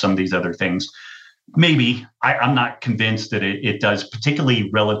of some of these other things. Maybe. I'm not convinced that it does, particularly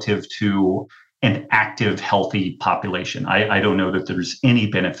relative to an active, healthy population. I don't know that there's any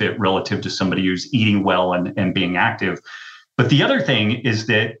benefit relative to somebody who's eating well and being active. But the other thing is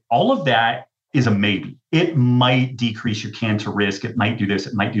that all of that is a maybe. It might decrease your cancer risk. It might do this.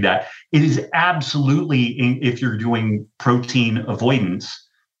 It might do that. It is absolutely, if you're doing protein avoidance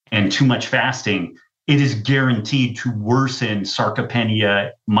and too much fasting, it is guaranteed to worsen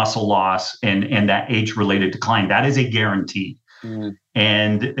sarcopenia, muscle loss, and that age-related decline. That is a guarantee. Mm.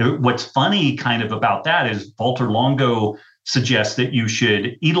 And what's funny kind of about that is Walter Longo suggests that you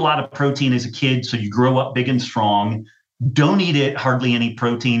should eat a lot of protein as a kid so you grow up big and strong. Don't eat hardly any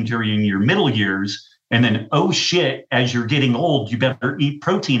protein during your middle years. And then, oh shit, as you're getting old, you better eat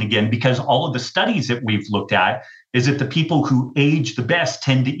protein again, because all of the studies that we've looked at is that the people who age the best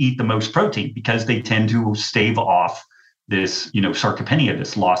tend to eat the most protein because they tend to stave off this, sarcopenia,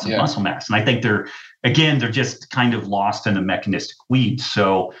 this loss of muscle mass. And I think they're just kind of lost in the mechanistic weeds.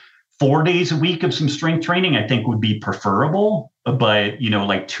 So 4 days a week of some strength training, I think would be preferable, but,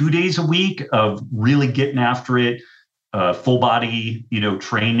 like 2 days a week of really getting after it, full body,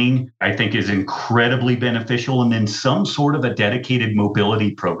 training, I think is incredibly beneficial. And then some sort of a dedicated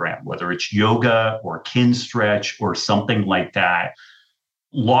mobility program, whether it's yoga or Kinstretch or something like that.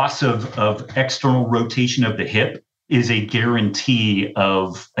 Loss of external rotation of the hip is a guarantee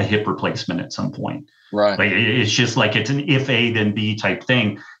of a hip replacement at some point. Right. Like it's just like it's an if A then B type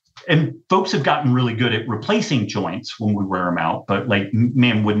thing. And folks have gotten really good at replacing joints when we wear them out. But like,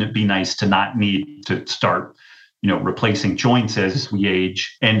 man, wouldn't it be nice to not need to start replacing joints as we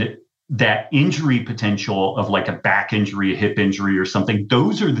age? And that injury potential of like a back injury, a hip injury or something,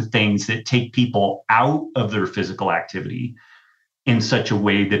 those are the things that take people out of their physical activity in such a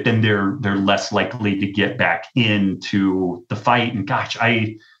way that then they're less likely to get back into the fight. And gosh,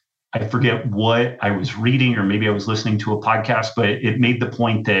 I forget what I was reading, or maybe I was listening to a podcast, but it made the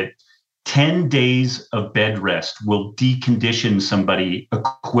point that 10 days of bed rest will decondition somebody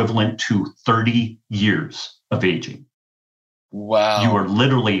equivalent to 30 years of aging. Wow. You are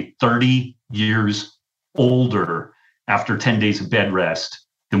literally 30 years older after 10 days of bed rest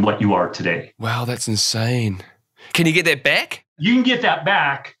than what you are today. Wow, that's insane. Can you get that back? You can get that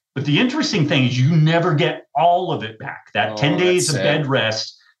back, but the interesting thing is you never get all of it back. That 10 days of bed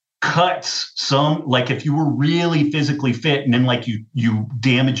rest cuts, some, like if you were really physically fit and then like you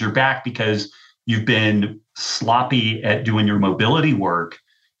damage your back because you've been sloppy at doing your mobility work,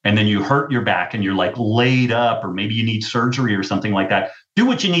 and then you hurt your back and you're like laid up, or maybe you need surgery or something like that. Do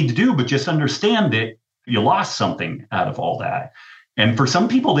what you need to do, but just understand that you lost something out of all that. And for some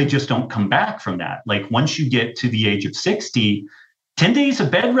people, they just don't come back from that. Like once you get to the age of 60, 10 days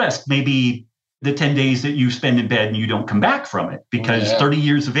of bed rest, maybe the 10 days that you spend in bed and you don't come back from it, because 30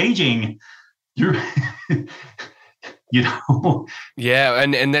 years of aging, you're, you know. Yeah.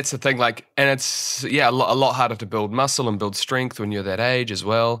 And that's the thing, like, and it's, a lot harder to build muscle and build strength when you're that age as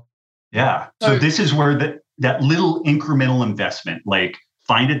well. Yeah. So this is where that little incremental investment, like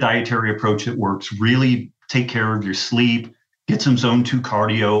find a dietary approach that works, really take care of your sleep, get some zone 2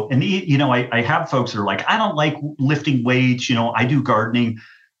 cardio. And, you know, I have folks that are like, I don't like lifting weights, you know, I do gardening.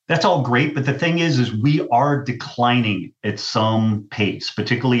 That's all great. But the thing is we are declining at some pace,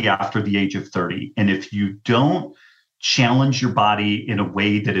 particularly after the age of 30. And if you don't challenge your body in a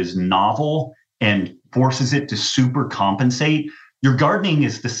way that is novel and forces it to super compensate, your gardening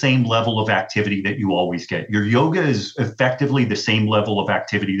is the same level of activity that you always get. Your yoga is effectively the same level of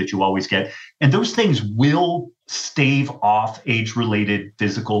activity that you always get. And those things will stave off age-related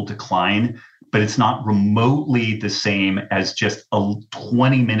physical decline, but it's not remotely the same as just a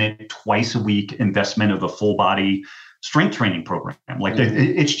 20-minute, twice-a-week investment of a full-body strength training program. Like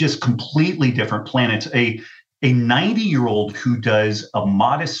it's just completely different planets. A 90-year-old who does a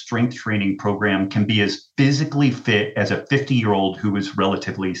modest strength training program can be as physically fit as a 50-year-old who is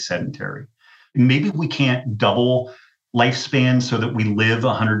relatively sedentary. Maybe we can't double lifespan so that we live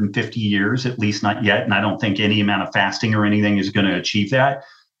 150 years, at least not yet. And I don't think any amount of fasting or anything is going to achieve that.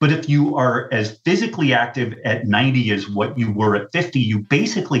 But if you are as physically active at 90 as what you were at 50, you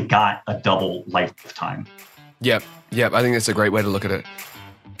basically got a double lifetime. Yep. I think that's a great way to look at it.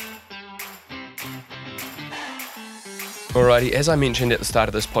 Alrighty, as I mentioned at the start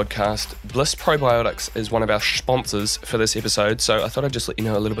of this podcast, Bliss Probiotics is one of our sponsors for this episode, so I thought I'd just let you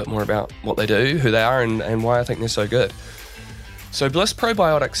know a little bit more about what they do, who they are, and why I think they're so good. So Bliss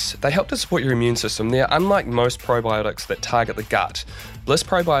Probiotics, they help to support your immune system. They're unlike most probiotics that target the gut. Bliss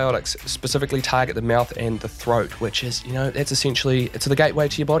Probiotics specifically target the mouth and the throat, which is, you know, that's essentially, it's the gateway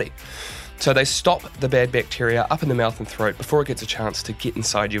to your body. So they stop the bad bacteria up in the mouth and throat before it gets a chance to get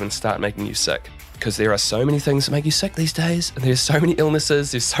inside you and start making you sick. Because there are so many things that make you sick these days, and there's so many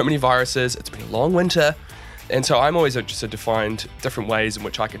illnesses, there's so many viruses, it's been a long winter. And so I'm always interested to find different ways in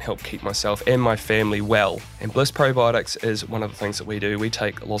which I can help keep myself and my family well. And Bliss Probiotics is one of the things that we do. We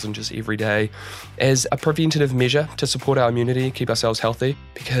take lozenges every day as a preventative measure to support our immunity, keep ourselves healthy.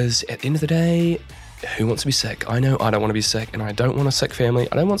 Because at the end of the day, who wants to be sick? I know I don't want to be sick, and I don't want a sick family.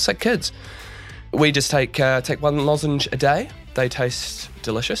 I don't want sick kids. We just take one lozenge a day. They taste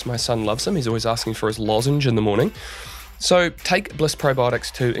delicious. My son loves them. He's always asking for his lozenge in the morning. So take Bliss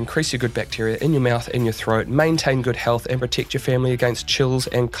Probiotics to increase your good bacteria in your mouth and your throat, maintain good health, and protect your family against chills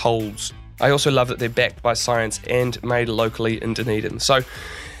and colds. I also love that they're backed by science and made locally in Dunedin. So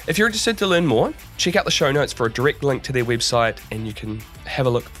if you're interested to learn more, check out the show notes for a direct link to their website, and you can have a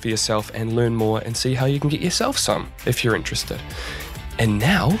look for yourself and learn more and see how you can get yourself some if you're interested. And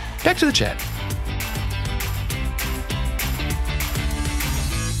now, back to the chat.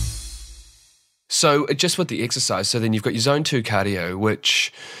 So just with the exercise, so then you've got your zone 2 cardio,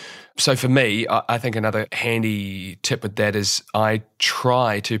 which, so for me, I think another handy tip with that is I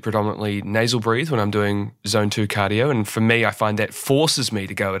try to predominantly nasal breathe when I'm doing zone 2 cardio. And for me, I find that forces me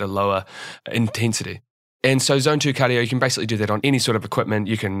to go at a lower intensity. And so zone 2 cardio, you can basically do that on any sort of equipment.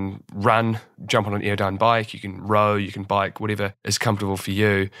 You can run, jump on an air-down bike, you can row, you can bike, whatever is comfortable for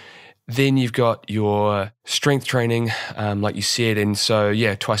you. Then you've got your strength training, like you said. And so,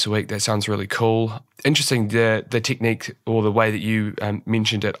 yeah, twice a week, that sounds really cool. Interesting, the technique or the way that you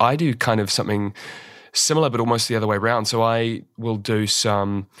mentioned it. I do kind of something similar, but almost the other way around. So I will do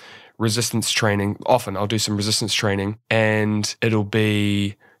some resistance training. Often I'll do some resistance training, and it'll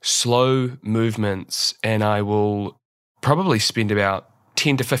be slow movements, and I will probably spend about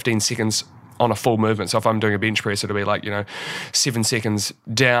 10 to 15 seconds on a full movement. So if I'm doing a bench press, it'll be like, 7 seconds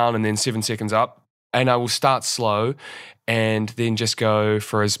down and then 7 seconds up. And I will start slow and then just go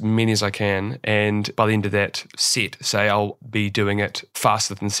for as many as I can. And by the end of that set, say I'll be doing it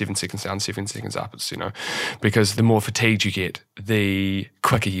faster than 7 seconds down, 7 seconds up. It's, because the more fatigued you get, the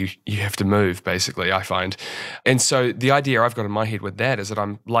quicker you have to move, basically, I find. And so the idea I've got in my head with that is that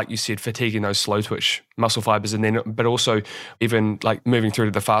I'm, like you said, fatiguing those slow twitch muscle fibers, and then, but also even like moving through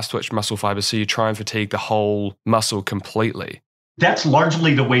to the fast twitch muscle fibers. So you try and fatigue the whole muscle completely. That's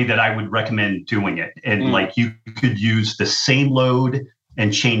largely the way that I would recommend doing it. And like you could use the same load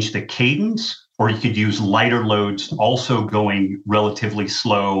and change the cadence, or you could use lighter loads, also going relatively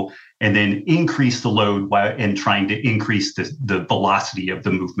slow, and then increase the load and trying to increase the velocity of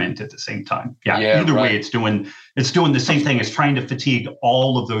the movement at the same time. Either way, it's doing the same thing as trying to fatigue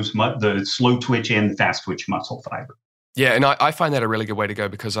all of those, the slow twitch and the fast twitch muscle fiber. Yeah, and I find that a really good way to go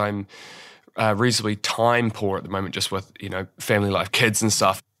because I'm reasonably time poor at the moment, just with family life, kids and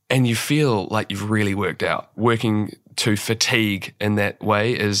stuff. And you feel like you've really worked out. Working to fatigue in that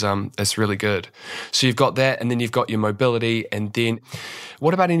way is really good. So you've got that, and then you've got your mobility, and then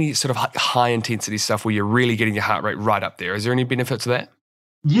what about any sort of high intensity stuff where you're really getting your heart rate right up there? Is there any benefit to that?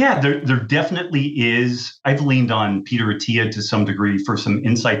 Yeah, there definitely is. I've leaned on Peter Attia to some degree for some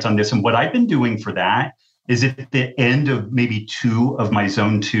insights on this. And what I've been doing for that is at the end of maybe 2 of my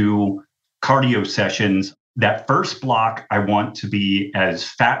zone 2 cardio sessions, that first block, I want to be as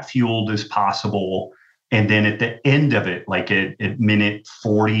fat fueled as possible. And then at the end of it, like at minute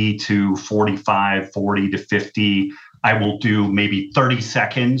 40 to 45, 40 to 50, I will do maybe 30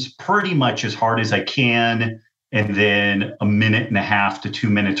 seconds, pretty much as hard as I can. And then a minute and a half to 2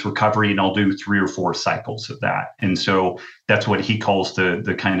 minutes recovery. And I'll do 3 or 4 cycles of that. And so that's what he calls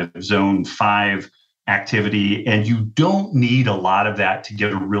the kind of zone 5 activity. And you don't need a lot of that to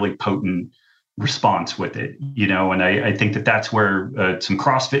get a really potent response with it, and I think that's where some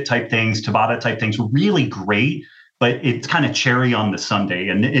CrossFit type things, Tabata type things are really great, but it's kind of cherry on the sundae.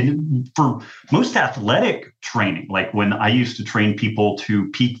 And for most athletic training, like when I used to train people to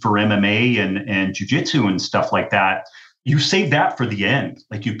peak for MMA and jiu-jitsu and stuff like that, you save that for the end.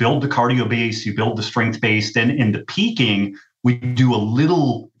 Like you build the cardio base, you build the strength base, then in the peaking, we do a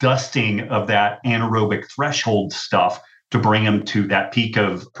little dusting of that anaerobic threshold stuff to bring them to that peak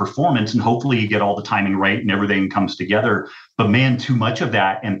of performance. And hopefully you get all the timing right and everything comes together. But man, too much of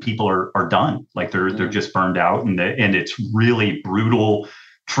that and people are done. Like they're just burned out, and it's really brutal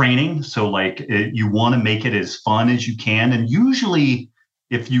training. So like you want to make it as fun as you can. And usually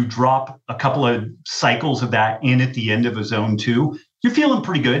if you drop a couple of cycles of that in at the end of a zone 2, you're feeling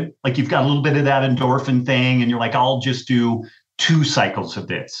pretty good. Like you've got a little bit of that endorphin thing and you're like, I'll just do 2 cycles of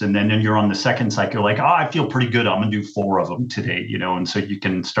this. And then you're on the second cycle, like, I feel pretty good. I'm going to do 4 of them today, and so you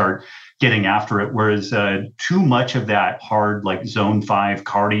can start getting after it. Whereas too much of that hard, like zone 5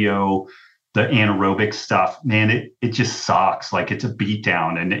 cardio, the anaerobic stuff, man, it just sucks. Like it's a beat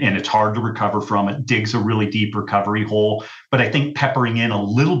down and it's hard to recover from. It digs a really deep recovery hole. But I think peppering in a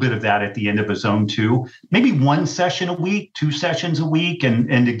little bit of that at the end of a zone 2, maybe 1 session a week, 2 sessions a week.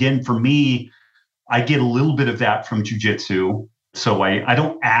 And again, for me, I get a little bit of that from jiu-jitsu. So I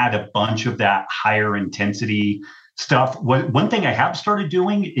don't add a bunch of that higher intensity stuff. One thing I have started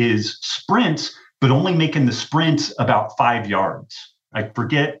doing is sprints, but only making the sprints about 5 yards. I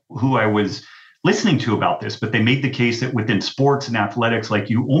forget who I was listening to about this, but they made the case that within sports and athletics, like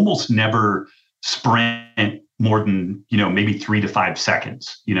you almost never sprint more than, maybe 3 to 5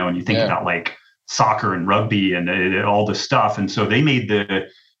 seconds, and you think about like soccer and rugby and all this stuff. And so they made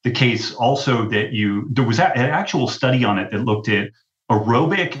the case also that there was an actual study on it that looked at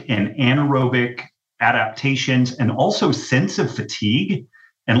aerobic and anaerobic adaptations and also sense of fatigue.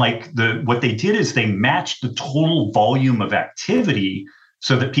 And like what they did is they matched the total volume of activity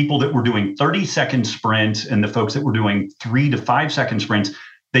so that people that were doing 30-second sprints and the folks that were doing 3 to 5 second sprints,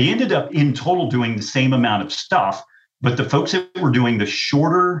 they ended up in total doing the same amount of stuff. But the folks that were doing the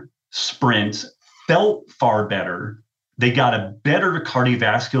shorter sprints felt far better. They got a better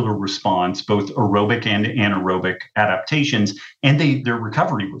cardiovascular response, both aerobic and anaerobic adaptations, and their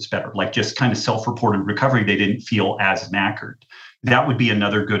recovery was better, like just kind of self-reported recovery. They didn't feel as knackered. That would be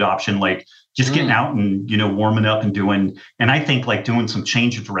another good option, like just getting out and, warming up and doing, and I think like doing some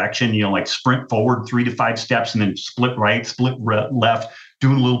change of direction, like sprint forward 3 to 5 steps and then split right, split left,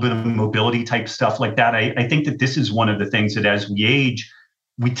 doing a little bit of mobility type stuff like that. I think that this is one of the things that as we age,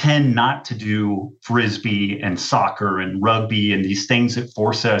 we tend not to do frisbee and soccer and rugby and these things that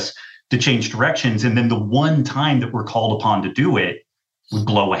force us to change directions. And then the one time that we're called upon to do it, we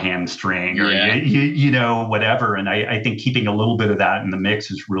blow a hamstring or, whatever. And I think keeping a little bit of that in the mix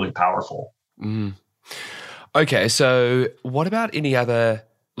is really powerful. Mm. Okay. So what about any other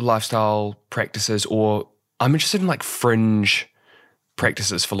lifestyle practices, or I'm interested in like fringe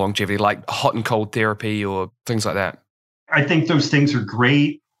practices for longevity, like hot and cold therapy or things like that? I think those things are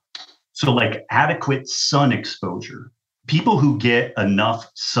great. So like adequate sun exposure. People who get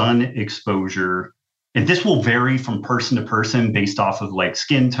enough sun exposure, and this will vary from person to person based off of like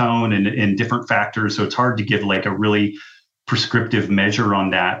skin tone and different factors. So it's hard to give like a really prescriptive measure on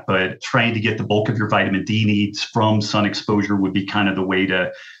that, but trying to get the bulk of your vitamin D needs from sun exposure would be kind of the way to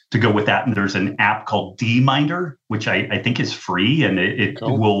go with that. And there's an app called D-Minder, which I think is free, and it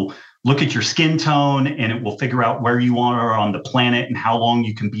will look at your skin tone, and it will figure out where you are on the planet and how long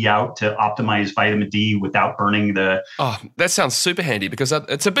you can be out to optimize vitamin D without burning the... Oh, that sounds super handy, because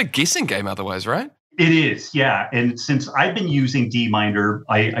it's a big guessing game otherwise, right? It is, yeah. And since I've been using D-Minder,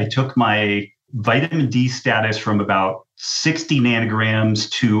 I took my vitamin D status from about 60 nanograms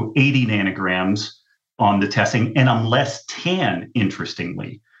to 80 nanograms on the testing, and I'm less tan,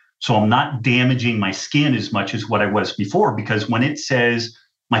 interestingly. So I'm not damaging my skin as much as what I was before, because when it says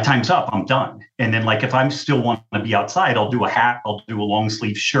my time's up, I'm done. And then like if I'm still want to be outside, I'll do a hat, I'll do a long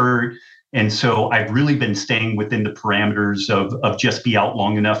sleeve shirt. And so I've really been staying within the parameters of just be out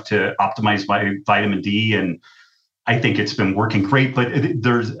long enough to optimize my vitamin D. And I think it's been working great. But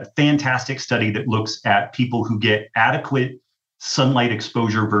there's a fantastic study that looks at people who get adequate sunlight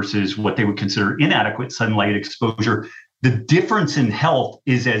exposure versus what they would consider inadequate sunlight exposure. The difference in health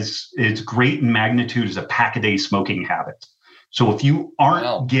is as great in magnitude as a pack-a-day smoking habit. So if you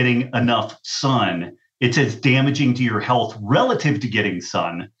aren't getting enough sun, it's as damaging to your health relative to getting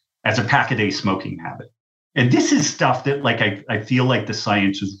sun as a pack-a-day smoking habit. And this is stuff that like I feel like the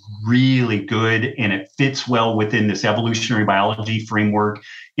science is really good, and it fits well within this evolutionary biology framework.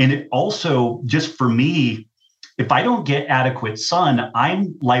 And it also, just for me, if I don't get adequate sun,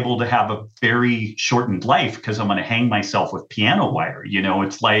 I'm liable to have a very shortened life because I'm going to hang myself with piano wire. You know,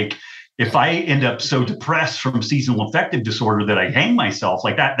 it's like if I end up so depressed from seasonal affective disorder that I hang myself,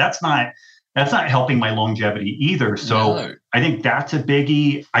 like that's not helping my longevity either. So no. I think that's a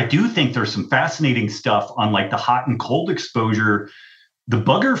biggie. I do think there's some fascinating stuff on like the hot and cold exposure. The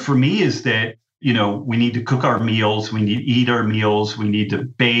bugger for me is that, you know, we need to cook our meals, we need to eat our meals, we need to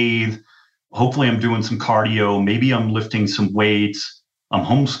bathe. Hopefully I'm doing some cardio. Maybe I'm lifting some weights. I'm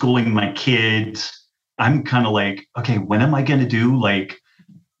homeschooling my kids. I'm kind of like, okay, when am I going to do like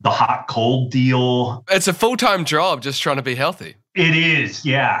the hot cold deal? It's a full-time job just trying to be healthy. It is.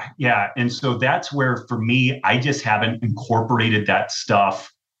 Yeah. Yeah. And so that's where for me, I just haven't incorporated that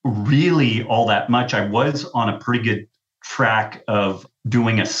stuff really all that much. I was on a pretty good track of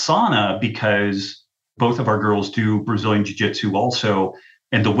doing a sauna because both of our girls do Brazilian Jiu-Jitsu also.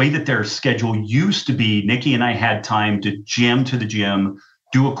 And the way that their schedule used to be, Nikki and I had time to jam to the gym,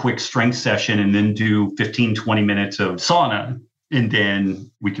 do a quick strength session, and then do 15, 20 minutes of sauna. And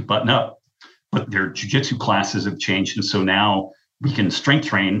then we could button up. But their jiu-jitsu classes have changed. And so now we can strength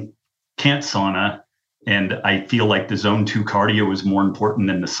train, can't sauna. And I feel like the zone 2 cardio is more important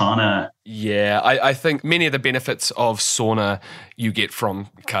than the sauna. Yeah, I think many of the benefits of sauna you get from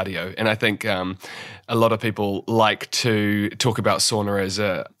cardio. And I think a lot of people like to talk about sauna as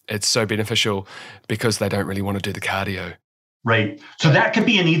it's so beneficial because they don't really want to do the cardio. Right. So that could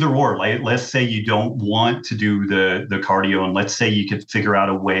be an either or. Like, let's say you don't want to do the cardio, and let's say you could figure out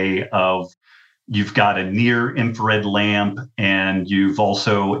a way of you've got a near infrared lamp and you've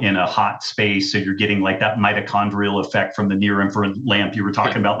also in a hot space. So you're getting like that mitochondrial effect from the near infrared lamp. You were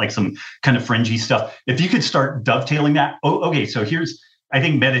talking about like some kind of fringy stuff. If you could start dovetailing that. Oh, okay. So I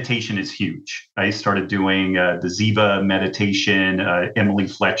think meditation is huge. I started doing the Ziva meditation, Emily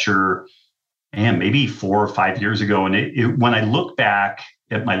Fletcher, and maybe 4 or 5 years ago. And when I look back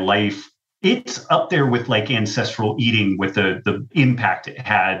at my life, it's up there with like ancestral eating with the impact it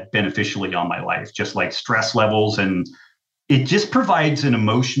had beneficially on my life, just like stress levels. And it just provides an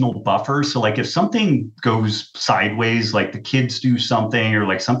emotional buffer. So like if something goes sideways, like the kids do something or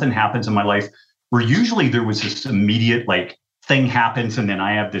like something happens in my life where usually there was this immediate like thing happens and then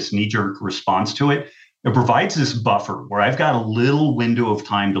I have this knee-jerk response to it. It provides this buffer where I've got a little window of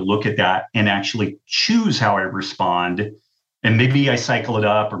time to look at that and actually choose how I respond. And maybe I cycle it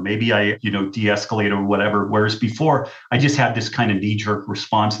up or maybe I, de-escalate or whatever. Whereas before I just had this kind of knee-jerk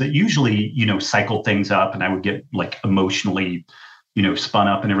response that usually, cycle things up and I would get like emotionally, spun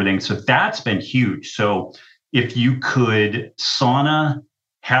up and everything. So that's been huge. So if you could sauna,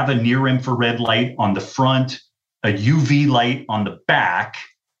 have a near infrared light on the front, a UV light on the back,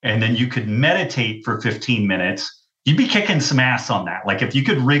 and then you could meditate for 15 minutes, you'd be kicking some ass on that. Like if you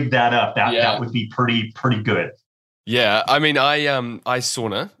could rig that up, that would be pretty good. Yeah, I mean, I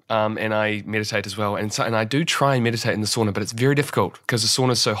sauna and I meditate as well, and I do try and meditate in the sauna, but it's very difficult because the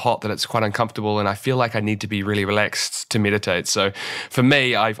sauna is so hot that it's quite uncomfortable, and I feel like I need to be really relaxed to meditate. So for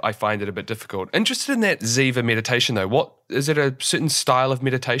me, I find it a bit difficult. Interested in that Ziva meditation though. Is it a certain style of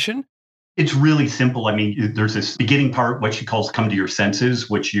meditation? It's really simple. I mean, there's this beginning part, what she calls come to your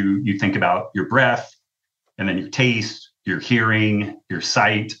senses, which you think about your breath, and then your taste, your hearing, your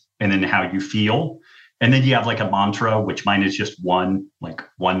sight, and then how you feel. And then you have like a mantra, which mine is just one, like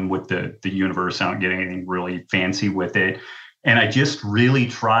one with the universe. I don't get anything really fancy with it. And I just really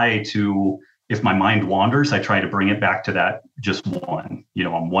try to, if my mind wanders, I try to bring it back to that just one.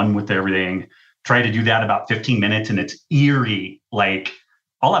 I'm one with everything. Try to do that about 15 minutes, and it's eerie. Like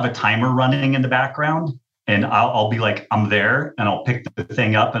I'll have a timer running in the background, and I'll be like, I'm there, and I'll pick the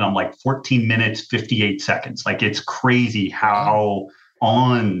thing up, and I'm like 14 minutes, 58 seconds. Like it's crazy how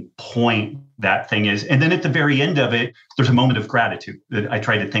on point that thing is. And then at the very end of it, there's a moment of gratitude that I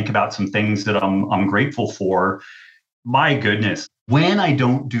try to think about some things that I'm grateful for. My goodness, when I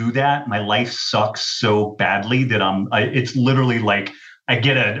don't do that, my life sucks so badly that it's literally like I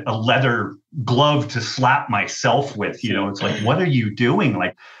get a leather glove to slap myself with. It's like, what are you doing?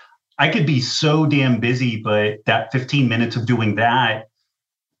 Like I could be so damn busy, but that 15 minutes of doing that,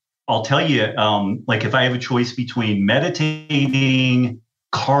 I'll tell you, like if I have a choice between meditating,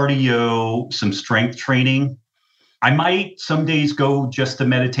 cardio, some strength training, I might some days go just to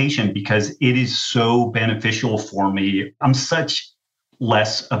meditation because it is so beneficial for me. I'm such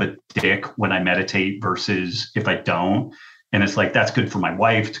less of a dick when I meditate versus if I don't. And it's like, that's good for my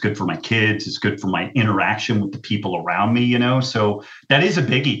wife. It's good for my kids. It's good for my interaction with the people around me, So that is a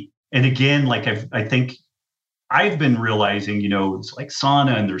biggie. And again, like I think I've been realizing, it's like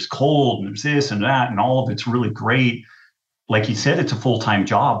sauna and there's cold and there's this and that and all of it's really great. Like you said, it's a full-time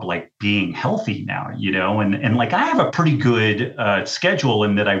job, like being healthy now, and like I have a pretty good schedule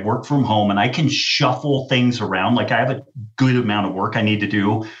in that I work from home and I can shuffle things around. Like I have a good amount of work I need to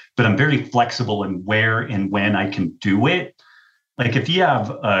do, but I'm very flexible in where and when I can do it. Like if you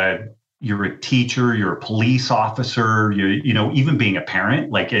have you're a teacher, you're a police officer, even being a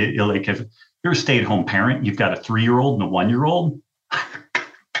parent, like if you're a stay-at-home parent, you've got a 3-year-old and a 1-year-old.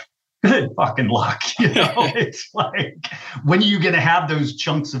 Good fucking luck. It's like, when are you going to have those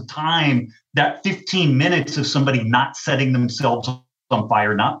chunks of time, that 15 minutes of somebody not setting themselves on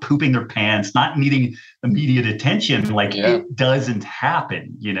fire, not pooping their pants, not needing immediate attention? Like it doesn't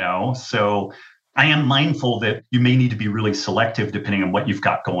happen, So I am mindful that you may need to be really selective depending on what you've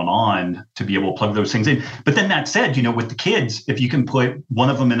got going on to be able to plug those things in. But then that said, with the kids, if you can put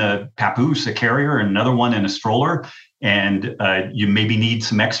one of them in a papoose, a carrier, and another one in a stroller, and you maybe need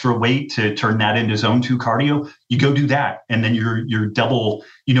some extra weight to turn that into zone 2 cardio, you go do that. And then you're double,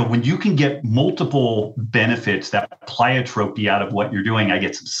 when you can get multiple benefits, that pleiotropy out of what you're doing. I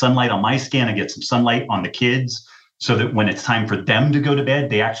get some sunlight on my skin, I get some sunlight on the kids, so that when it's time for them to go to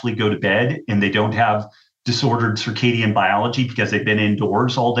bed, they actually go to bed and they don't have disordered circadian biology because they've been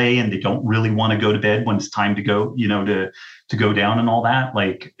indoors all day and they don't really want to go to bed when it's time to go, to go down and all that.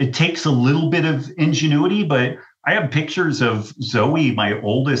 Like it takes a little bit of ingenuity, but I have pictures of Zoe, my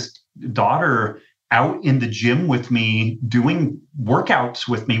oldest daughter, out in the gym with me doing workouts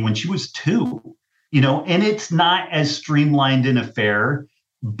with me when she was 2, and it's not as streamlined an affair,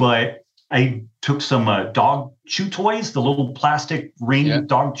 but I took some dog chew toys, the little plastic ring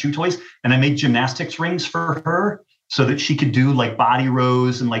dog chew toys, and I made gymnastics rings for her so that she could do like body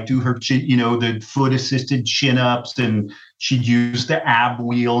rows and like do her, the foot assisted chin ups, and she'd use the ab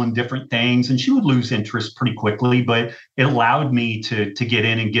wheel and different things, and she would lose interest pretty quickly, but it allowed me to get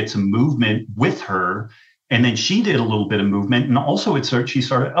in and get some movement with her. And then she did a little bit of movement. And also she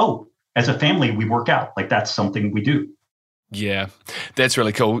started, as a family, we work out. Like that's something we do. Yeah, that's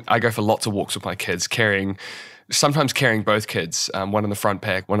really cool. I go for lots of walks with my kids, sometimes carrying both kids, one in the front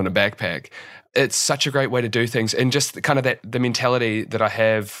pack, one in a backpack. It's such a great way to do things. And just kind of the mentality that I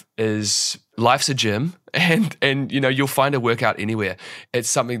have is life's a gym and you'll find a workout anywhere. It's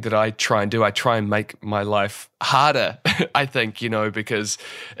something that I try and do. I try and make my life harder, I think, because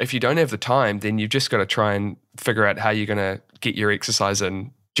if you don't have the time, then you've just got to try and figure out how you're going to get your exercise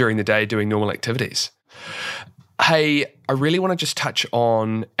in during the day doing normal activities. Hey, I really want to just touch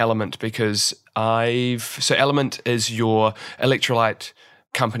on Element because Element is your electrolyte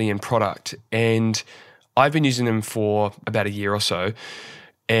company and product, and I've been using them for about a year or so,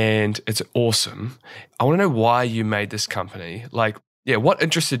 and it's awesome. I want to know why you made this company. What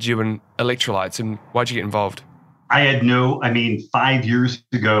interested you in electrolytes and why'd you get involved? 5 years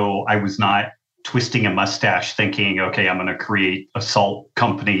ago, I was not twisting a mustache thinking, okay, I'm going to create a salt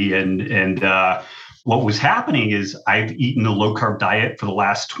company and what was happening is I've eaten a low carb diet for the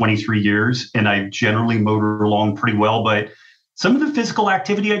last 23 years and I generally motor along pretty well. But some of the physical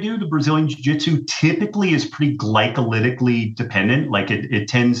activity I do, the Brazilian Jiu-Jitsu, typically is pretty glycolytically dependent. Like it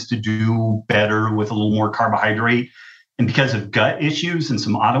tends to do better with a little more carbohydrate. And because of gut issues and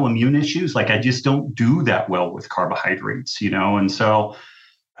some autoimmune issues, like I just don't do that well with carbohydrates, And so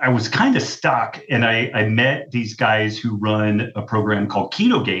I was kind of stuck and I met these guys who run a program called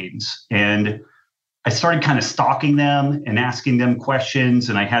Keto Gains. And I started kind of stalking them and asking them questions,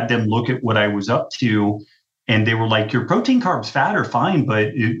 and I had them look at what I was up to. And they were like, your protein, carbs, fat are fine,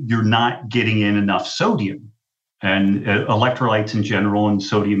 but you're not getting in enough sodium and electrolytes in general and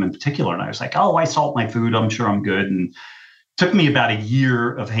sodium in particular. And I was like, oh, I salt my food. I'm sure I'm good. And it took me about a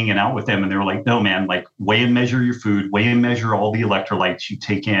year of hanging out with them. And they were like, no, man, like weigh and measure your food, weigh and measure all the electrolytes you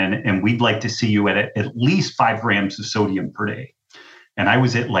take in. And we'd like to see you at least 5 grams of sodium per day. And I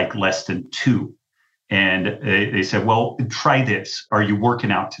was at like less than 2. And they said, well, try this. Are you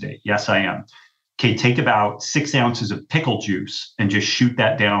working out today? Yes, I am. Okay, take about 6 ounces of pickle juice and just shoot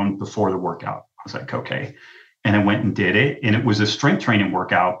that down before the workout. I was like, okay. And I went and did it. And it was a strength training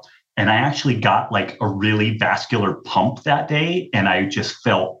workout. And I actually got like a really vascular pump that day. And I just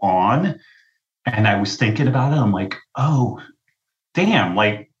felt on. And I was thinking about it. I'm like, oh, damn,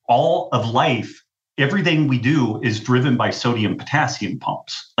 like all of life, everything we do is driven by sodium potassium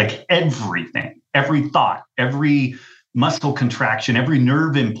pumps. Like everything, every thought, every muscle contraction, every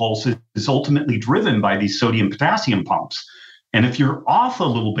nerve impulse is ultimately driven by these sodium potassium pumps. And if you're off a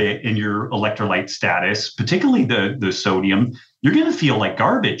little bit in your electrolyte status, particularly the sodium, you're going to feel like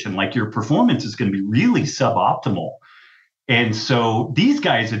garbage and like your performance is going to be really suboptimal. And so these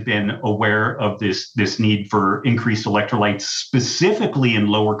guys had been aware of this need for increased electrolytes, specifically in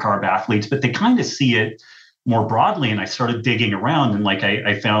lower carb athletes, but they kind of see it more broadly. And I started digging around, and like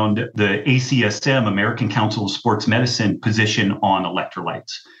I found the ACSM, American Council of Sports Medicine, position on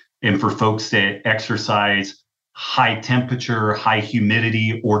electrolytes. And for folks that exercise high temperature, high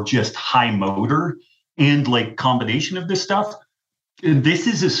humidity, or just high motor, and like combination of this stuff, this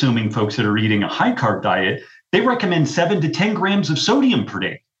is assuming folks that are eating a high carb diet, they recommend 7 to 10 grams of sodium per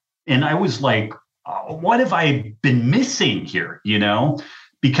day. And I was like, what have I been missing here? You know,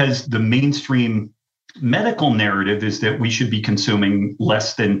 because the mainstream medical narrative is that we should be consuming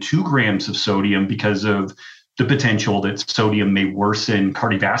less than 2 grams of sodium because of the potential that sodium may worsen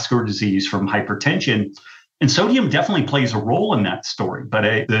cardiovascular disease from hypertension. And sodium definitely plays a role in that story. But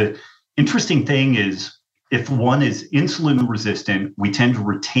the interesting thing is, if one is insulin resistant, we tend to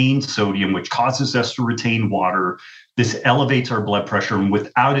retain sodium, which causes us to retain water. This elevates our blood pressure. And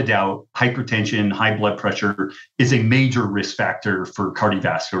without a doubt, hypertension, high blood pressure is a major risk factor for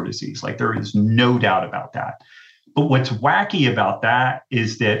cardiovascular disease. Like there is no doubt about that. But what's wacky about that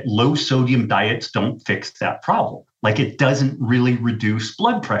is that low sodium diets don't fix that problem. Like it doesn't really reduce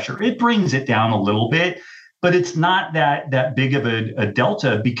blood pressure. It brings it down a little bit, but it's not that big of a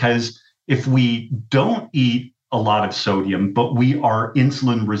delta, because if we don't eat a lot of sodium, but we are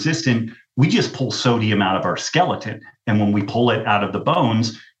insulin resistant, we just pull sodium out of our skeleton. And when we pull it out of the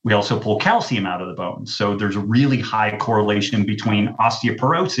bones, we also pull calcium out of the bones. So there's a really high correlation between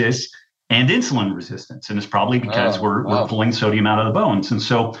osteoporosis and insulin resistance. And it's probably because we're pulling sodium out of the bones. And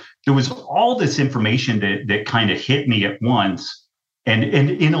so there was all this information that kind of hit me at once. And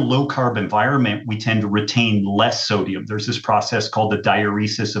in a low carb environment, we tend to retain less sodium. There's this process called the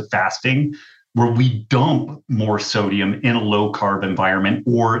diuresis of fasting, where we dump more sodium in a low carb environment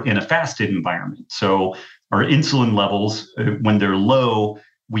or in a fasted environment. So our insulin levels, when they're low,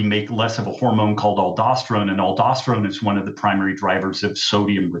 we make less of a hormone called aldosterone, and aldosterone is one of the primary drivers of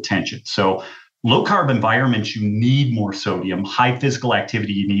sodium retention. So low carb environments, you need more sodium. High physical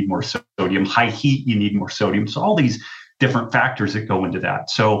activity, you need more sodium. High heat, you need more sodium. So all these different factors that go into that.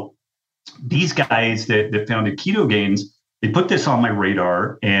 So these guys that founded Ketogains, they put this on my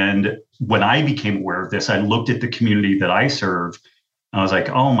radar. And when I became aware of this, I looked at the community that I serve. And I was like,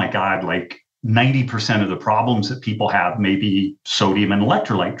 oh my God, like 90% of the problems that people have may be sodium and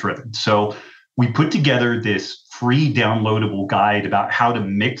electrolyte driven. So we put together this free downloadable guide about how to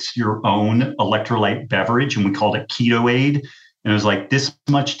mix your own electrolyte beverage. And we called it KetoAid. And it was like this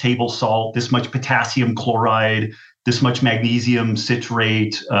much table salt, this much potassium chloride, this much magnesium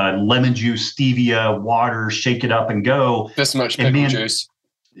citrate, lemon juice, stevia, water, shake it up and go. This much pickle juice.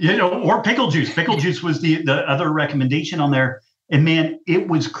 You know, or pickle juice. Pickle juice was the other recommendation on there. And man, it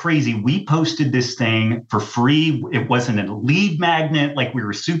was crazy. We posted this thing for free. It wasn't a lead magnet. Like we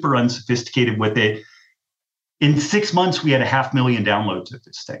were super unsophisticated with it. In 6 months, we had 500,000 downloads of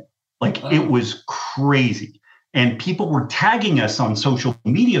this thing. Like it was crazy. And people were tagging us on social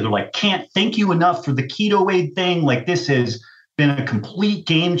media. They're like, can't thank you enough for the KetoAid thing. Like this has been a complete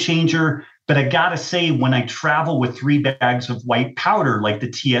game changer. But I got to say, when I travel with 3 bags of white powder, like the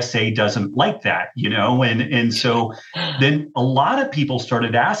TSA doesn't like that, you know? And so then a lot of people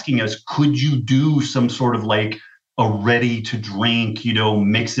started asking us, could you do some sort of like a ready to drink, you know,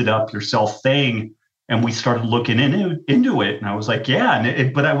 mix it up yourself thing? And we started looking into it. And I was like,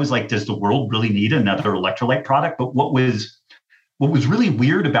 yeah. But I was like, does the world really need another electrolyte product? But what was what was really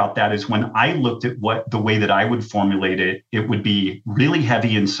weird about that is when I looked at the way that I would formulate it, it would be really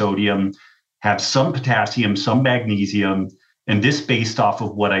heavy in sodium, have some potassium, some magnesium, and this based off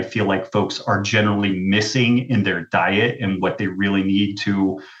of what I feel like folks are generally missing in their diet and what they really need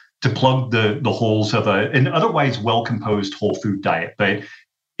to plug the holes of an otherwise well-composed whole food diet. But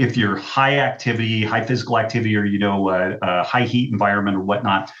if you're high activity, high physical activity, or, a high heat environment or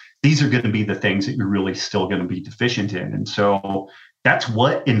whatnot, these are going to be the things that you're really still going to be deficient in. And so that's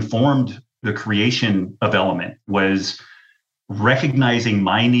what informed the creation of Element, was recognizing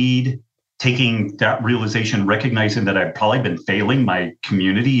my need, taking that realization, recognizing that I've probably been failing my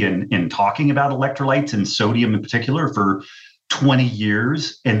community in talking about electrolytes and sodium in particular for 20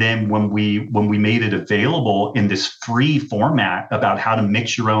 years. And then when we made it available in this free format about how to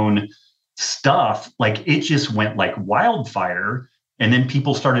mix your own stuff, like it just went like wildfire. And then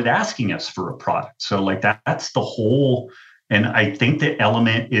people started asking us for a product. So like that's the whole, and I think that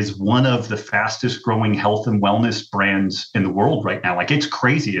Element is one of the fastest growing health and wellness brands in the world right now. Like it's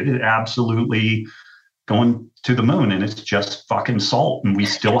crazy. It is absolutely going to the moon, and it's just fucking salt. And we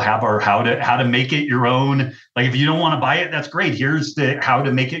still have our how to make it your own. Like if you don't want to buy it, that's great. Here's the how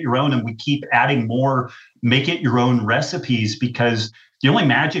to make it your own. And we keep adding more make it your own recipes, because the only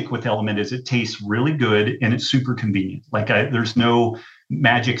magic with Element is it tastes really good and it's super convenient. Like there's no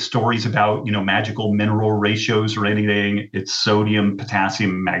magic stories about, magical mineral ratios or anything. It's sodium,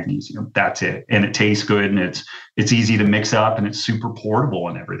 potassium, magnesium. That's it. And it tastes good, and it's easy to mix up, and it's super portable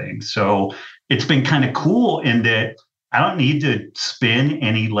and everything. So it's been kind of cool in that I don't need to spin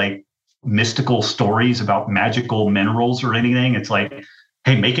any like mystical stories about magical minerals or anything. It's like,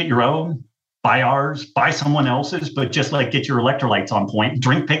 hey, make it your own. Buy ours, buy someone else's, but just like get your electrolytes on point,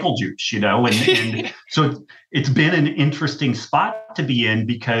 drink pickle juice, and so it's been an interesting spot to be in,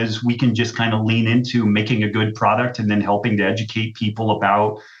 because we can just kind of lean into making a good product and then helping to educate people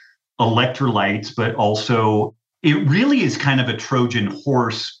about electrolytes, but also it really is kind of a Trojan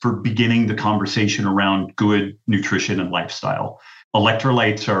horse for beginning the conversation around good nutrition and lifestyle.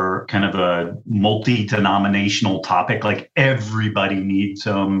 Electrolytes are kind of a multi-denominational topic. Like everybody needs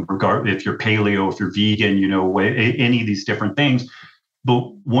them, regardless if you're paleo, if you're vegan, any of these different things. But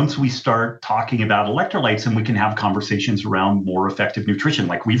once we start talking about electrolytes, then we can have conversations around more effective nutrition.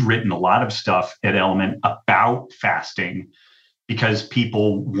 Like we've written a lot of stuff at Element about fasting, because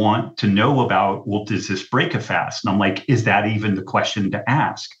people want to know about, well, does this break a fast? And I'm like, is that even the question to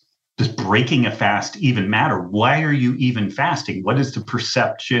ask? Does breaking a fast even matter? Why are you even fasting? What is the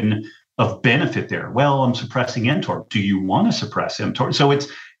perception of benefit there? Well, I'm suppressing mTOR. Do you want to suppress mTOR? So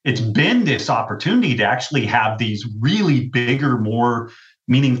it's been this opportunity to actually have these really bigger, more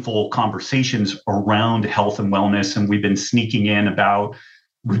meaningful conversations around health and wellness. And we've been sneaking in about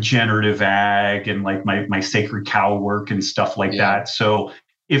regenerative ag and like my sacred cow work and stuff like that. So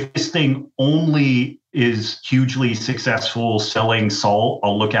if this thing only is hugely successful selling salt,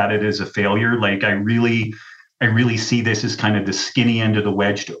 I'll look at it as a failure. Like I really see this as kind of the skinny end of the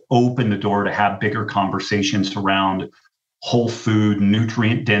wedge to open the door to have bigger conversations around whole food,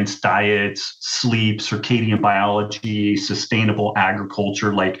 nutrient dense diets, sleep, circadian biology, sustainable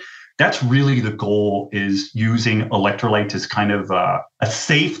agriculture. Like that's really the goal, is using electrolytes as kind of a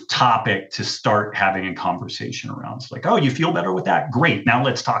safe topic to start having a conversation around. It's like, oh, you feel better with that? Great. Now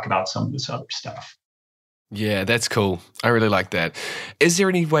let's talk about some of this other stuff. Yeah, that's cool. I really like that. Is there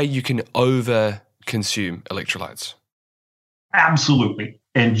any way you can over-consume electrolytes? Absolutely.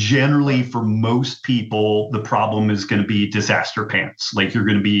 And generally, for most people, the problem is going to be disaster pants. Like you're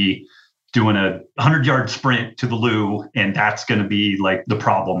going to be doing a 100-yard sprint to the loo, and that's going to be like the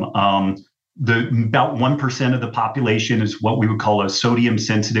problem. About 1% of the population is what we would call a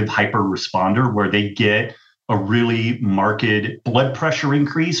sodium-sensitive hyper-responder, where they get a really marked blood pressure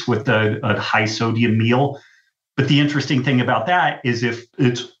increase with a high sodium meal. But the interesting thing about that is if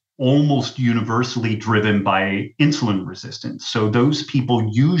it's almost universally driven by insulin resistance. So those people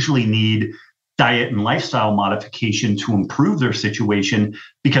usually need diet and lifestyle modification to improve their situation,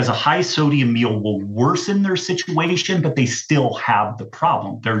 because a high sodium meal will worsen their situation, but they still have the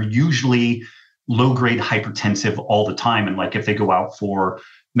problem. They're usually low-grade hypertensive all the time. And like if they go out for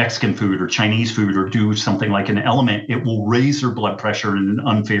Mexican food or Chinese food or do something like an Element, it will raise their blood pressure in an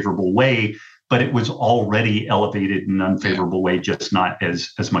unfavorable way, but it was already elevated in an unfavorable way, just not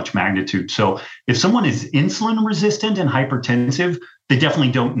as much magnitude. So if someone is insulin resistant and hypertensive, they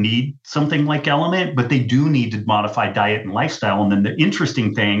definitely don't need something like Element, but they do need to modify diet and lifestyle. And then the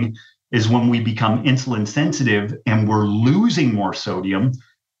interesting thing is when we become insulin sensitive and we're losing more sodium,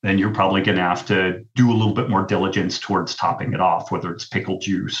 then you're probably going to have to do a little bit more diligence towards topping it off, whether it's pickle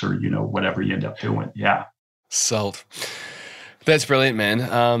juice or, whatever you end up doing. Yeah. Salt. That's brilliant,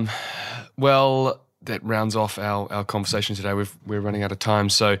 man. Well, that rounds off our conversation today. We're running out of time.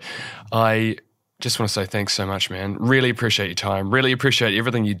 So I just want to say thanks so much, man. Really appreciate your time. Really appreciate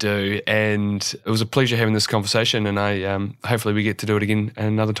everything you do. And it was a pleasure having this conversation. And I hopefully we get to do it again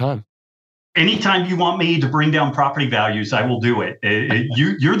another time. Anytime you want me to bring down property values, I will do it.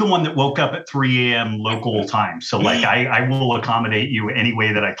 You're the one that woke up at 3 a.m. local time. So like I will accommodate you any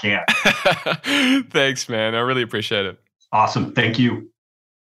way that I can. Thanks, man. I really appreciate it. Awesome. Thank you.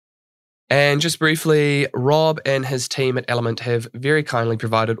 And just briefly, Rob and his team at Element have very kindly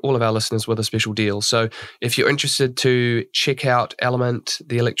provided all of our listeners with a special deal. So if you're interested to check out Element,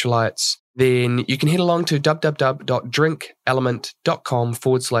 the electrolytes, then you can head along to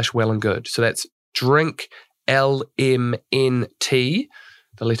www.drinkelement.com/well and good. So that's drink, LMNT,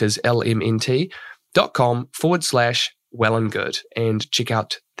 the letters LMNT.com/well and good, and check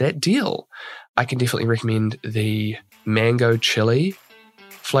out that deal. I can definitely recommend the mango chili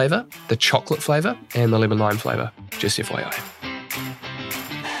flavor, the chocolate flavor, and the lemon lime flavor, just FYI.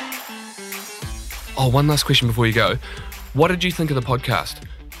 Oh, one last question before you go. What did you think of the podcast?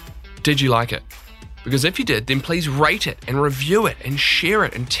 Did you like it? Because if you did, then please rate it and review it and share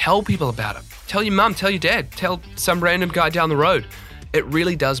it and tell people about it. Tell your mum, tell your dad, tell some random guy down the road. It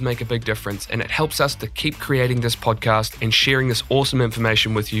really does make a big difference, and it helps us to keep creating this podcast and sharing this awesome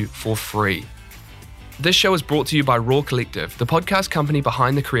information with you for free. This show is brought to you by Raw Collective, the podcast company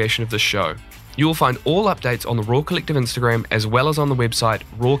behind the creation of this show. You will find all updates on the Raw Collective Instagram as well as on the website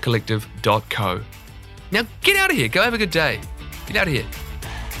rawcollective.co. Now get out of here. Go have a good day. Get out of here.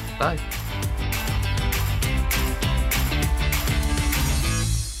 Bye.